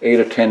than 8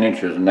 or 10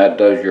 inches, and that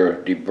does your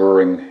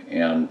deburring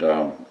and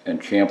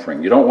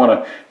chamfering. You don't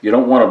want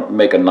to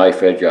make a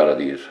knife edge out of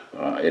these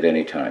at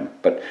any time.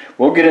 But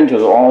we'll get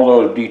into all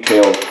those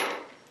details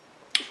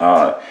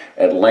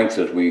at length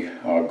as we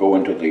go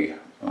into the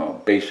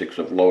basics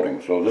of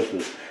loading. So this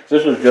is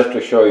just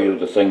to show you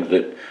the things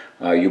that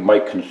you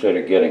might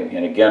consider getting.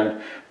 And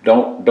again,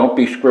 don't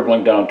be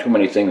scribbling down too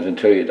many things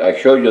until I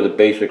showed you the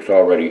basics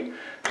already.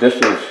 This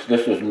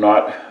is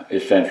not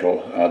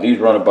essential. These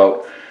run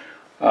about,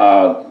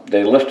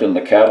 they list in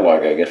the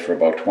catalog, I guess, for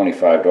about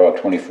 $25,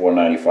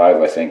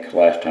 $24.95, I think,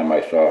 last time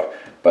I saw.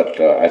 But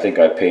I think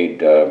I paid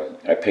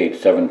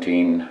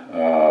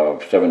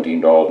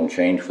 $17 and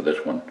change for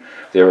this one.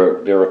 There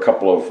are a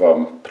couple of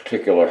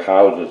particular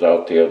houses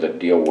out there that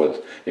deal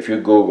with. If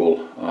you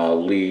Google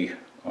Lee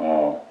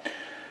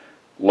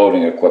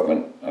loading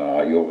equipment,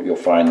 you'll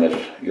find this.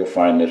 You'll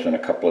find this in a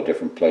couple of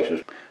different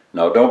places.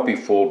 Now, don't be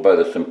fooled by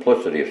the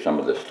simplicity of some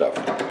of this stuff.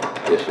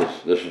 This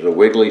is a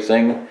wiggly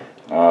thing.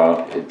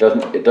 It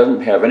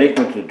doesn't have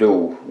anything to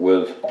do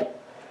with the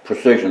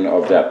precision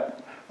of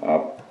that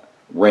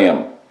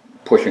ram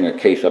pushing a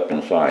case up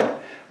inside.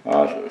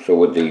 So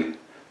with these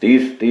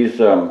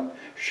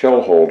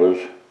shell holders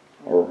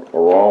are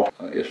all.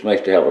 It's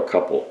nice to have a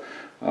couple.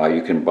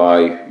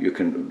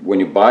 When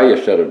you buy a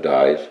set of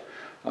dies,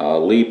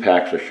 Lee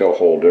packs a shell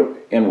holder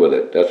in with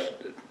it. That's,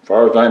 as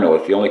far as I know,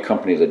 it's the only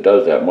company that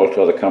does that. Most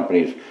other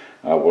companies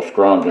will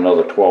scrounge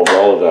another $12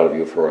 out of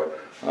you for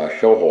a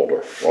shell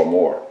holder or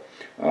more.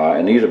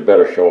 And these are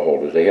better shell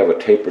holders. They have a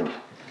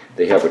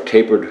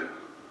tapered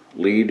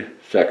lead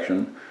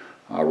section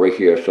right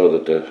here, so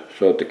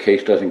that the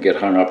case doesn't get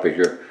hung up as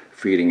you're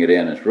feeding it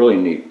in. It's really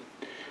neat.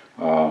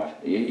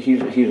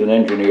 He's an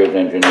engineer's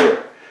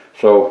engineer.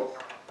 So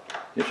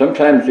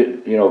sometimes a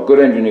good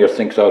engineer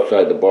thinks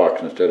outside the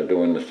box instead of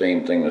doing the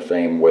same thing the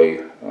same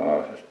way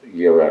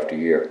year after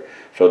year.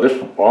 So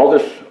all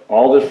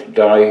this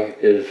die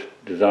is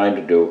designed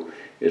to do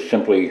is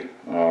simply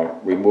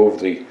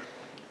remove the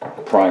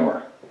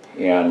primer.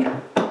 And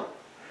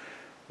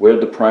where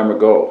did the primer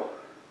go?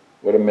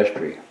 What a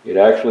mystery. It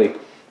actually,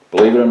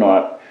 believe it or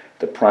not,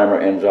 the primer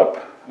ends up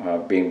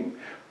being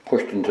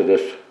pushed into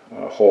this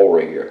hole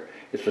right here.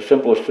 It's the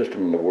simplest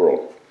system in the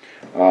world.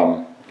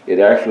 It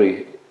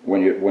actually,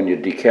 when you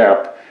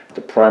decap,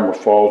 the primer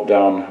falls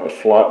down a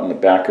slot in the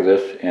back of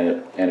this,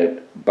 and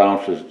it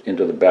bounces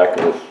into the back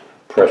of this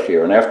press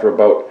here. And after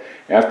about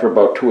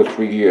 2 or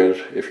 3 years,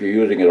 if you're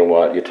using it a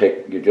lot, you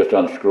just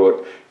unscrew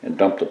it and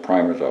dump the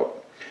primers out.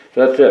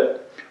 So that's it.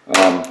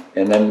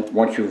 And then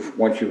once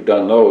you've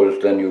done those,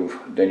 then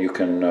you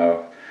can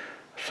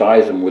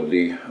size them with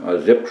the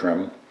zip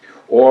trim,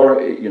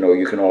 or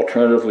you can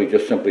alternatively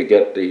just simply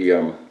get the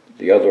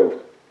other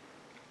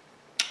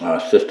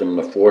system,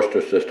 the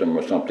Forster system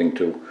or something,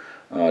 to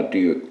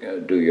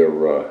do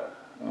your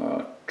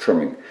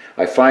trimming.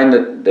 I find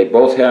that they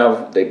both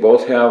have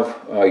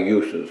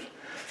uses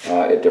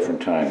at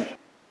different times.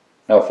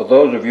 Now, for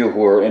those of you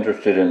who are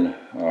interested in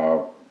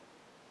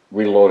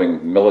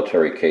reloading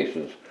military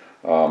cases,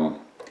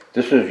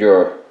 this is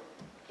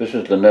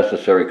the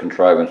necessary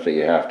contrivance that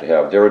you have to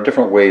have. There are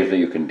different ways that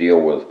you can deal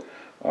with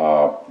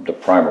the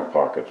primer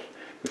pockets.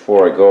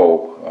 Before I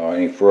go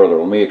any further,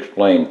 let me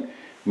explain.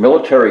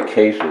 Military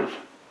cases,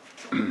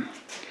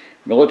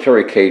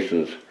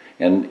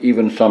 and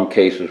even some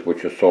cases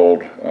which are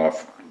sold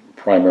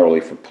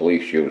primarily for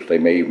police use, they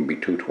may even be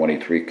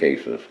 223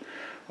 cases,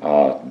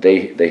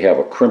 they have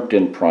a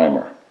crimped-in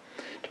primer.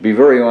 To be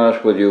very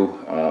honest with you,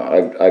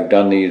 I've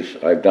done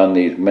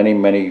these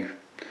many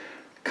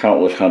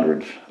countless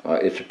hundreds.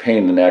 It's a pain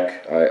in the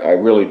neck. I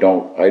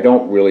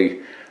don't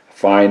really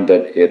find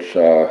that it's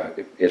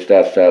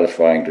that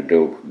satisfying to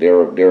do.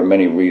 There are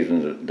many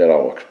reasons that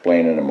I'll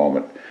explain in a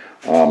moment.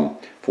 For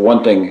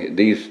one thing,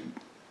 these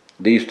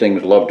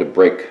things love to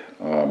break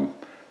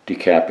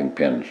decapping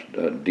pins.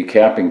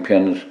 Decapping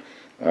pins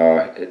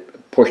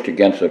pushed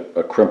against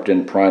a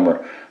crimped-in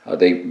primer,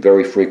 they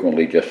very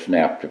frequently just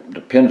snap.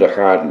 The pins are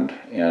hardened,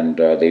 and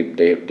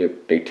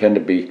they tend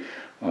to be.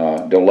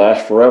 They'll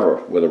last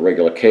forever with a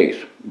regular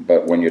case,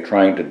 but when you're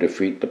trying to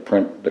defeat the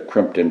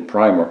crimped-in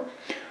primer,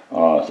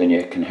 then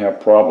you can have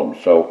problems.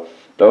 So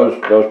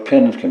those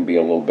pins can be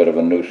a little bit of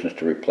a nuisance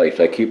to replace.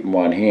 I keep them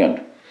on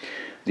hand.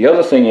 The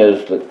other thing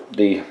is that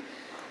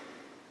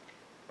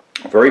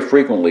very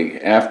frequently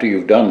after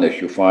you've done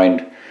this, you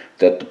find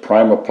that the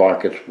primer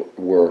pockets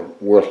were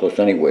worthless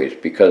anyways,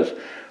 because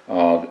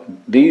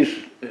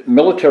these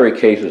military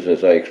cases,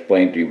 as I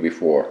explained to you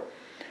before,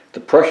 the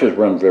pressures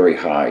run very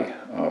high.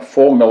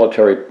 Full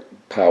military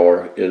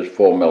power is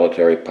full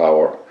military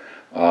power.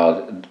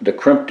 The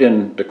crimped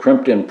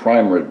in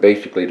primer is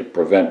basically to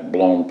prevent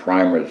blown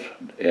primers,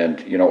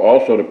 and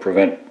also to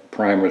prevent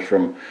primers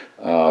from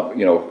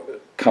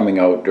coming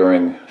out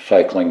during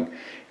cycling,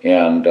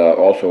 and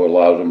also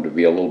allows them to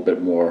be a little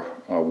bit more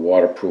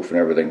waterproof and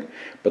everything.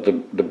 But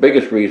the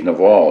biggest reason of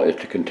all is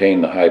to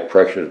contain the high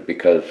pressures,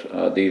 because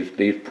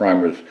these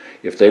primers,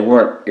 if they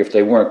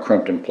weren't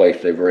crimped in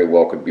place, they very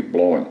well could be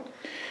blowing.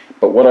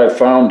 But what I've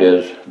found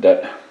is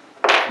that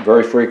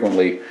very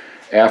frequently,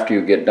 after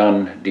you get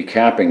done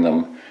decapping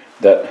them,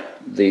 that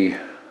the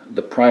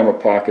primer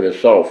pocket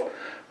itself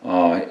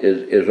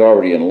is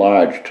already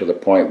enlarged to the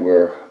point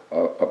where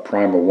a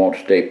primer won't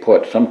stay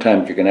put.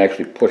 Sometimes you can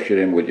actually push it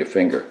in with your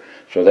finger,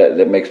 so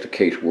that makes the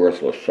case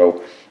worthless.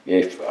 So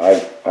if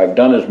I've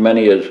done as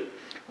many as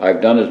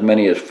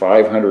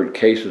 500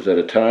 cases at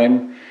a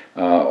time,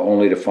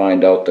 only to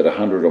find out that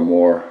 100 or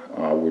more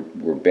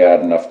were bad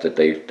enough that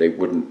they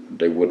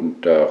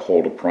wouldn't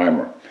hold a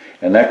primer,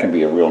 and that can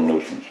be a real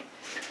nuisance.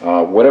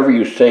 Whatever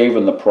you save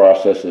in the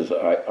process is,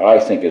 I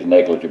think, is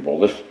negligible.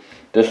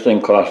 This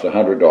thing costs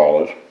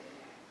 $100.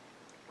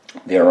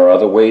 There are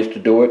other ways to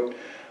do it.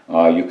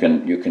 You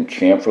can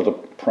chamfer the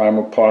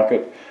primer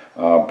pocket,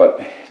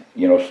 but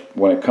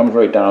when it comes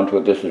right down to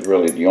it, this is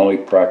really the only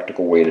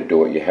practical way to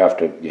do it. You have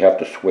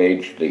to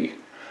swage the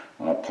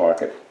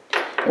pocket.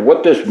 And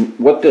what this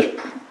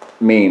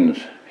means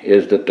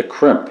is that the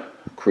crimp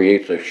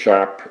creates a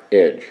sharp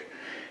edge,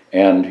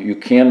 and you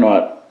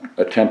cannot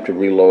attempt to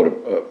reload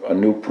a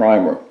new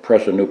primer,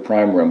 press a new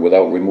primer in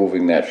without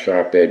removing that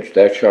sharp edge.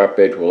 That sharp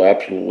edge will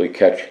absolutely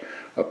catch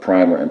a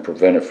primer and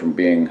prevent it from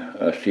being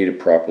seated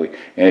properly.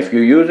 And if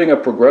you're using a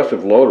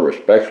progressive loader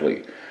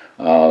especially,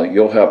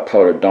 you'll have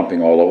powder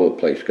dumping all over the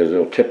place, because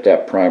it'll tip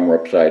that primer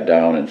upside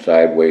down and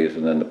sideways,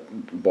 and then the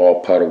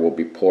ball powder will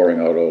be pouring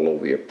out all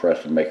over your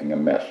press and making a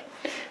mess.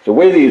 The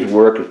way these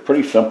work is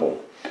pretty simple.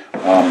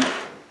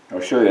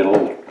 I'll show you a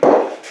little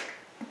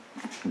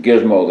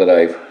gizmo that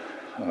I've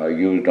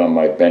used on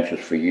my benches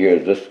for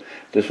years.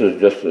 This is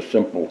just a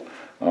simple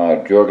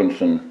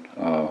Jorgensen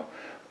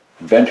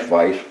bench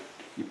vise.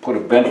 You put a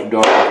bench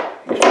dog,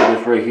 you see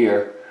this right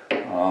here,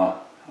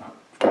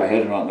 my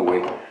head's not in the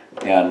way,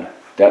 and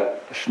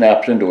that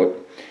snaps into it,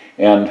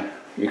 and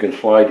you can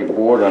slide your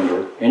board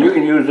under, and you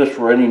can use this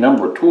for any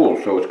number of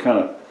tools, so it's kind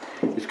of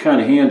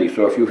handy.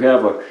 So if you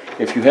have a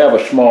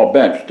small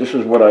bench, this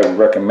is what I would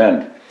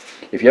recommend.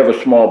 If you have a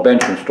small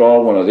bench,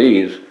 install one of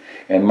these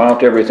and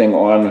mount everything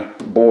on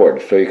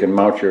board. So you can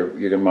mount your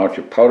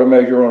powder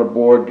measure on a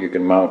board. You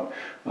can mount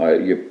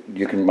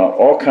you can mount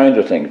all kinds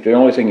of things. The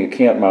only thing you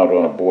can't mount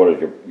on a board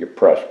is your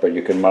press, but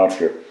you can mount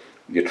your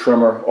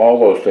trimmer, all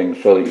those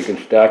things, so that you can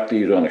stack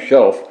these on a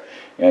shelf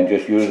and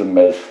just use them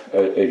as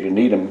you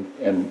need them,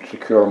 and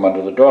secure them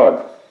under the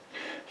dog.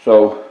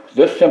 So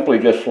this simply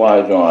just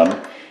slides on.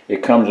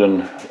 It comes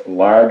in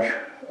large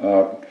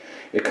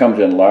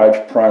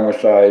primer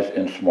size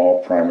and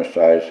small primer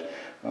size,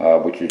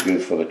 which is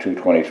used for the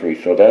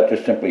 223. So that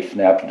just simply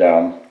snaps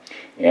down,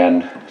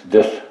 and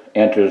this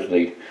enters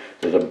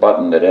there's a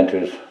button that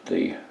enters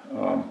the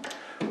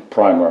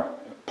primer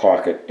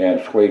pocket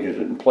and swages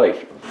it in place.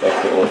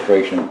 That's the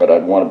illustration, but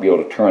I'd want to be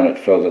able to turn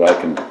it so that I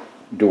can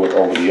do it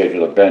over the edge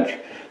of the bench,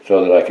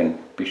 so that I can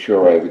be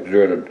sure I've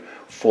exerted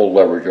full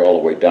leverage all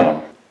the way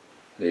down.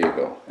 There you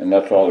go, and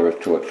that's all there is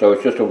to it. So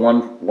it's just a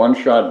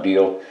one-shot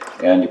deal,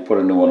 and you put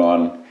a new one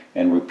on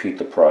and repeat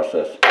the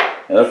process,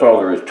 and that's all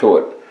there is to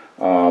it.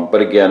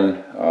 But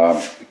again,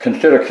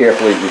 consider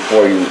carefully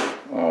before you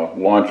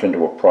launch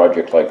into a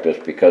project like this,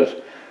 because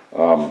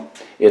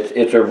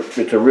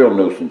it's a real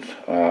nuisance.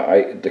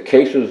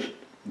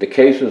 The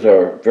cases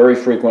are very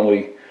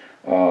frequently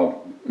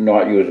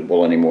not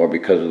usable anymore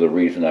because of the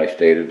reason I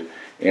stated,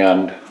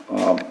 and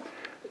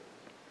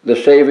the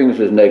savings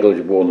is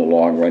negligible in the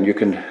long run.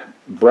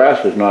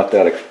 Brass is not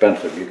that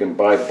expensive. You can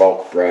buy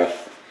bulk brass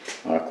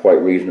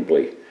quite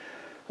reasonably.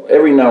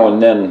 Every now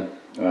and then,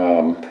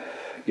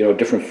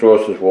 different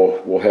sources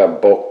will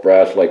have bulk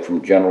brass, like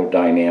from General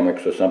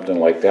Dynamics or something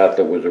like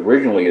that was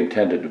originally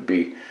intended to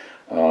be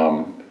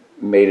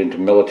made into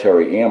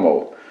military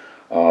ammo,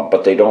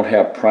 but they don't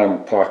have primer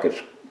pockets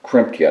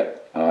crimped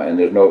yet, and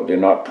they're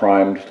not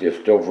primed. They're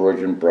still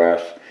virgin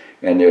brass,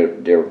 and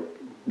they're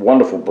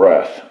wonderful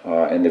brass,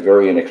 and they're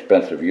very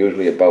inexpensive.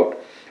 Usually about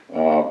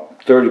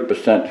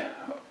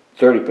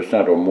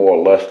 30% or more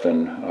or less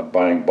than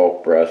buying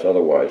bulk brass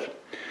otherwise.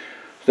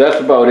 So that's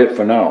about it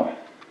for now.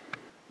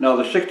 Now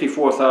the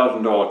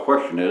 $64,000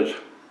 question is,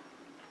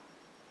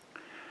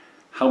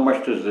 how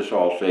much does this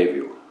all save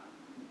you?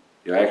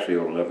 Actually,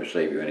 it'll never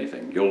save you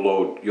anything. You'll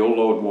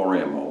load more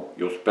ammo.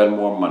 You'll spend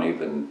more money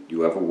than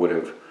you ever would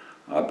have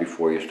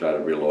before you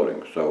started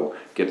reloading. So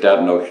get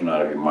that notion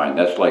out of your mind.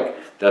 That's like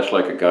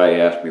a guy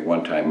asked me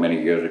one time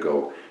many years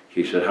ago.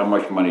 He said, "How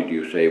much money do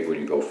you save when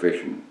you go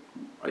fishing?"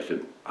 I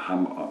said,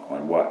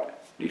 on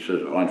what? He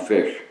says, on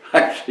fish.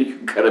 I said, you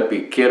gotta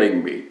be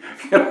kidding me.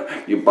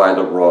 You buy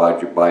the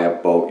rod, you buy a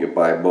boat, you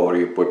buy a motor,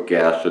 you put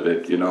gas in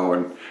it,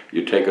 and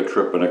you take a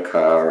trip in a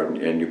car,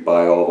 and you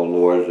buy all the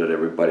lures that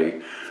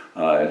everybody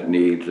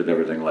needs and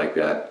everything like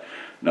that.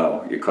 No,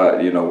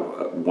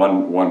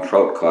 one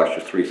trout costs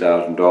you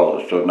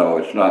 $3,000. So no,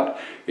 it's not.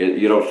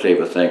 You don't save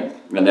a thing,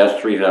 and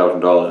that's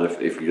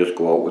 $3,000 if you just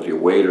go out with your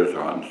waders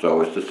on.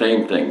 So it's the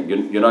same thing.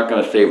 You're not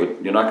going to save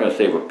it. You're not going to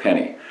save a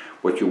penny.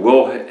 What you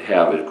will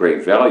have is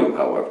great value.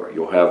 However,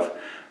 you'll have,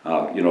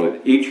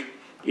 each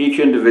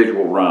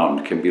individual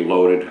round can be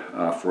loaded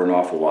for an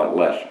awful lot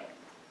less.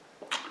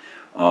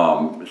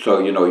 So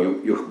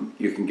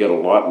you can get a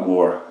lot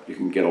more. You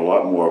can get a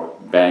lot more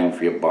bang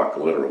for your buck,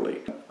 literally.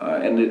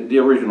 And the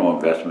original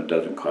investment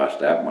doesn't cost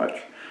that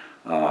much.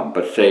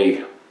 But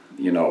say,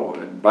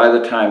 by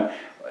the time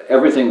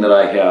everything that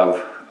I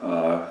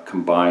have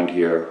combined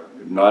here,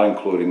 not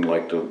including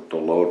like the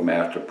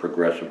Loadmaster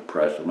progressive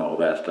press and all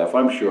that stuff,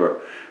 I'm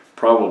sure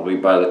probably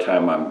by the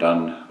time I'm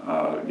done,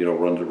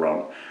 runs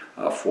around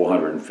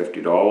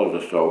 $450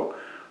 or so.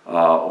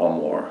 Or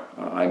more.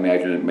 I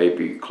imagine it may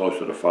be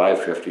closer to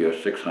 $550 or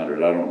 $600.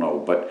 I don't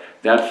know, but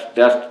that's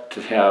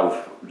to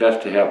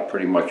have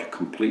pretty much a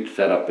complete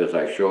setup as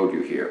I showed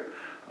you here,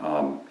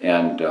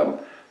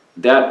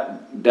 that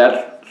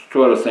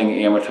sort of thing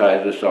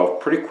amortizes itself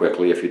pretty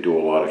quickly if you do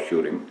a lot of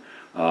shooting,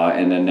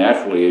 and then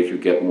naturally as you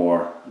get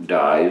more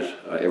dies,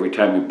 every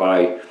time you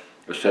buy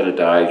a set of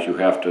dies, you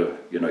have to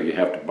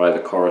buy the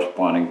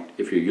corresponding.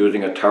 If you're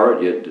using a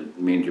turret, it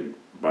means you're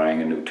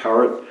buying a new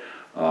turret.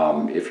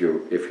 If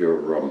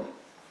you're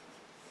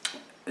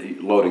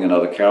loading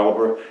another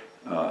caliber,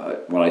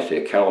 when I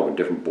say a caliber,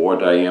 different bore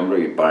diameter,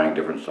 you're buying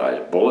different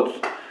size bullets.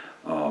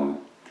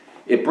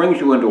 It brings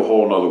you into a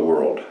whole nother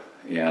world.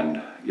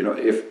 And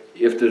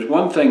if there's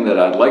one thing that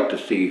I'd like to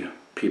see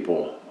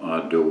people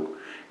do,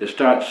 is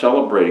start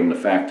celebrating the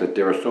fact that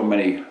there are so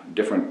many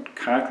different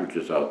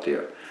cartridges out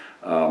there.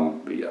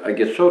 I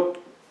get so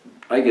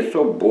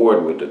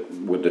bored with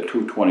the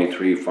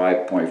 223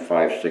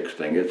 5.56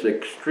 thing. It's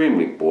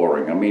extremely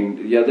boring. I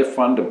mean, yeah, they're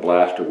fun to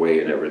blast away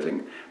and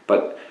everything,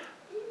 but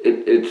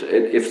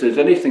if there's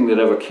anything that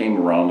ever came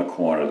around the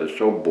corner that's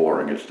so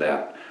boring as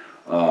that,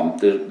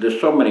 there's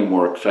so many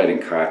more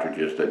exciting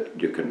cartridges that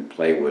you can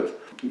play with.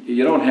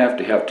 You don't have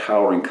to have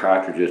towering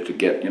cartridges to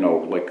get,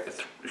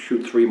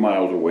 shoot 3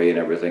 miles away and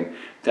everything.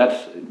 That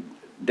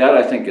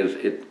I think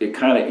it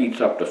kind of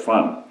eats up the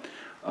fun.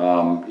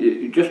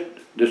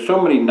 There's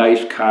so many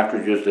nice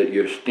cartridges that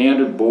your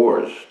standard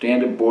bores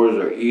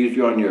are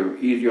easy on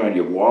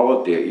your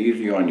wallet. They're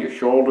easy on your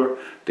shoulder.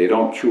 They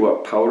don't chew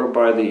up powder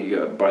by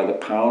the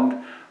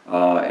pound,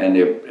 and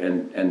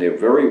they're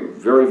very,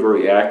 very,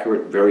 very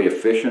accurate, very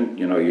efficient.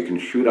 You can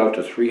shoot out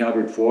to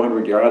 300,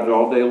 400 yards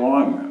all day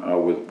long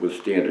with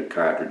standard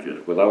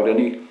cartridges without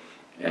any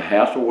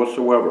hassle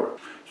whatsoever.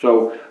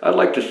 So I'd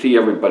like to see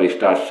everybody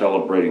start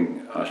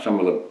celebrating some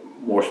of the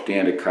more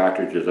standard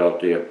cartridges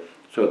out there,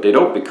 so that they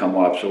don't become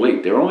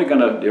obsolete. They're only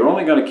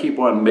gonna keep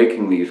on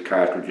making these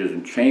cartridges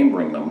and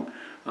chambering them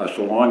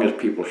so long as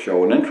people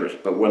show an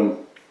interest. But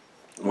when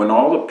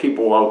all the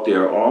people out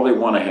there, all they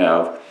want to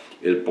have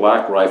is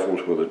black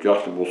rifles with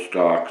adjustable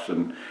stocks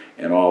and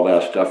all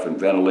that stuff, and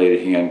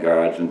ventilated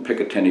handguards and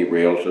Picatinny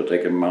rails so that they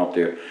can mount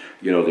their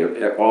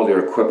all their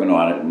equipment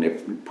on it, and they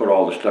put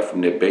all the stuff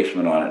from their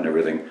basement on it and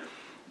everything.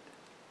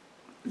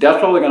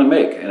 That's all they're going to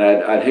make, and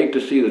I'd hate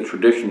to see the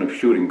tradition of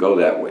shooting go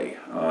that way.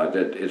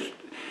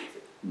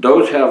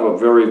 Those have a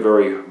very,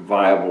 very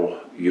viable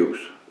use.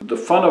 The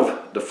fun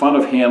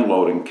of hand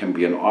loading can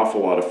be an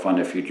awful lot of fun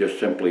if you just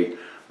simply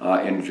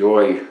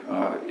enjoy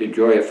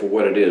it for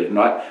what it is,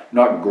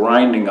 not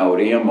grinding out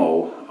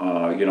ammo,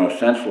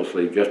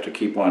 senselessly just to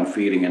keep on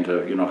feeding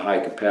into high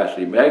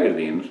capacity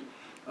magazines,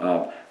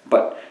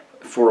 but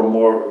for a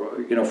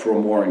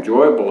more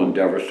enjoyable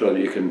endeavor, so that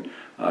you can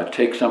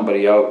take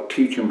somebody out,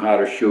 teach them how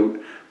to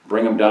shoot,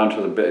 bring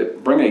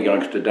a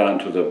youngster down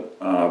to the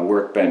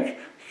workbench.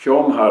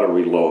 Show them how to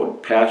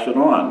reload. Pass it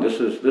on. This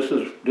is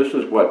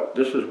what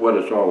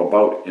it's all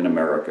about in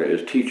America,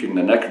 is teaching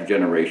the next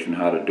generation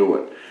how to do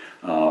it.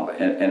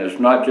 And it's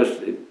not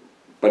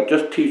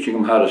just teaching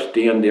them how to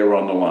stand there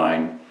on the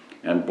line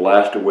and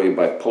blast away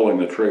by pulling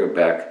the trigger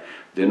back.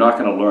 They're not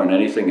going to learn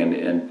anything,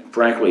 and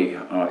frankly,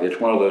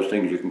 it's one of those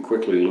things you can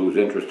quickly lose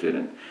interest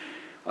in.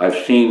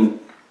 I've seen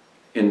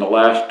in the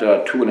last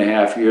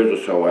 2.5 years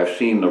or so, I've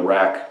seen the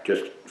rack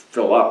just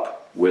fill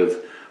up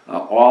with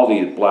all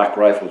these black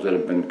rifles that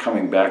have been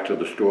coming back to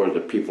the stores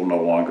that people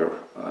no longer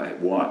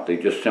want. They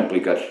just simply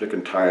got sick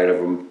and tired of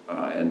them,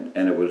 and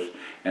it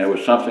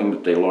was something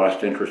that they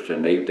lost interest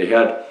in. They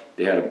had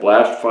a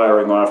blast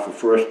firing off the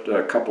first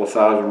couple of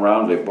thousand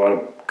rounds. They bought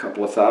a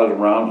couple of thousand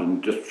rounds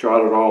and just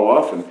shot it all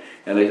off,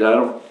 and they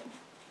said,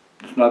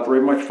 it's not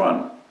very much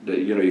fun.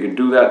 You can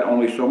do that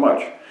only so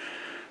much.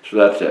 So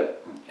that's it.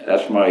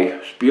 That's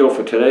my spiel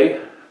for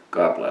today.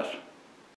 God bless.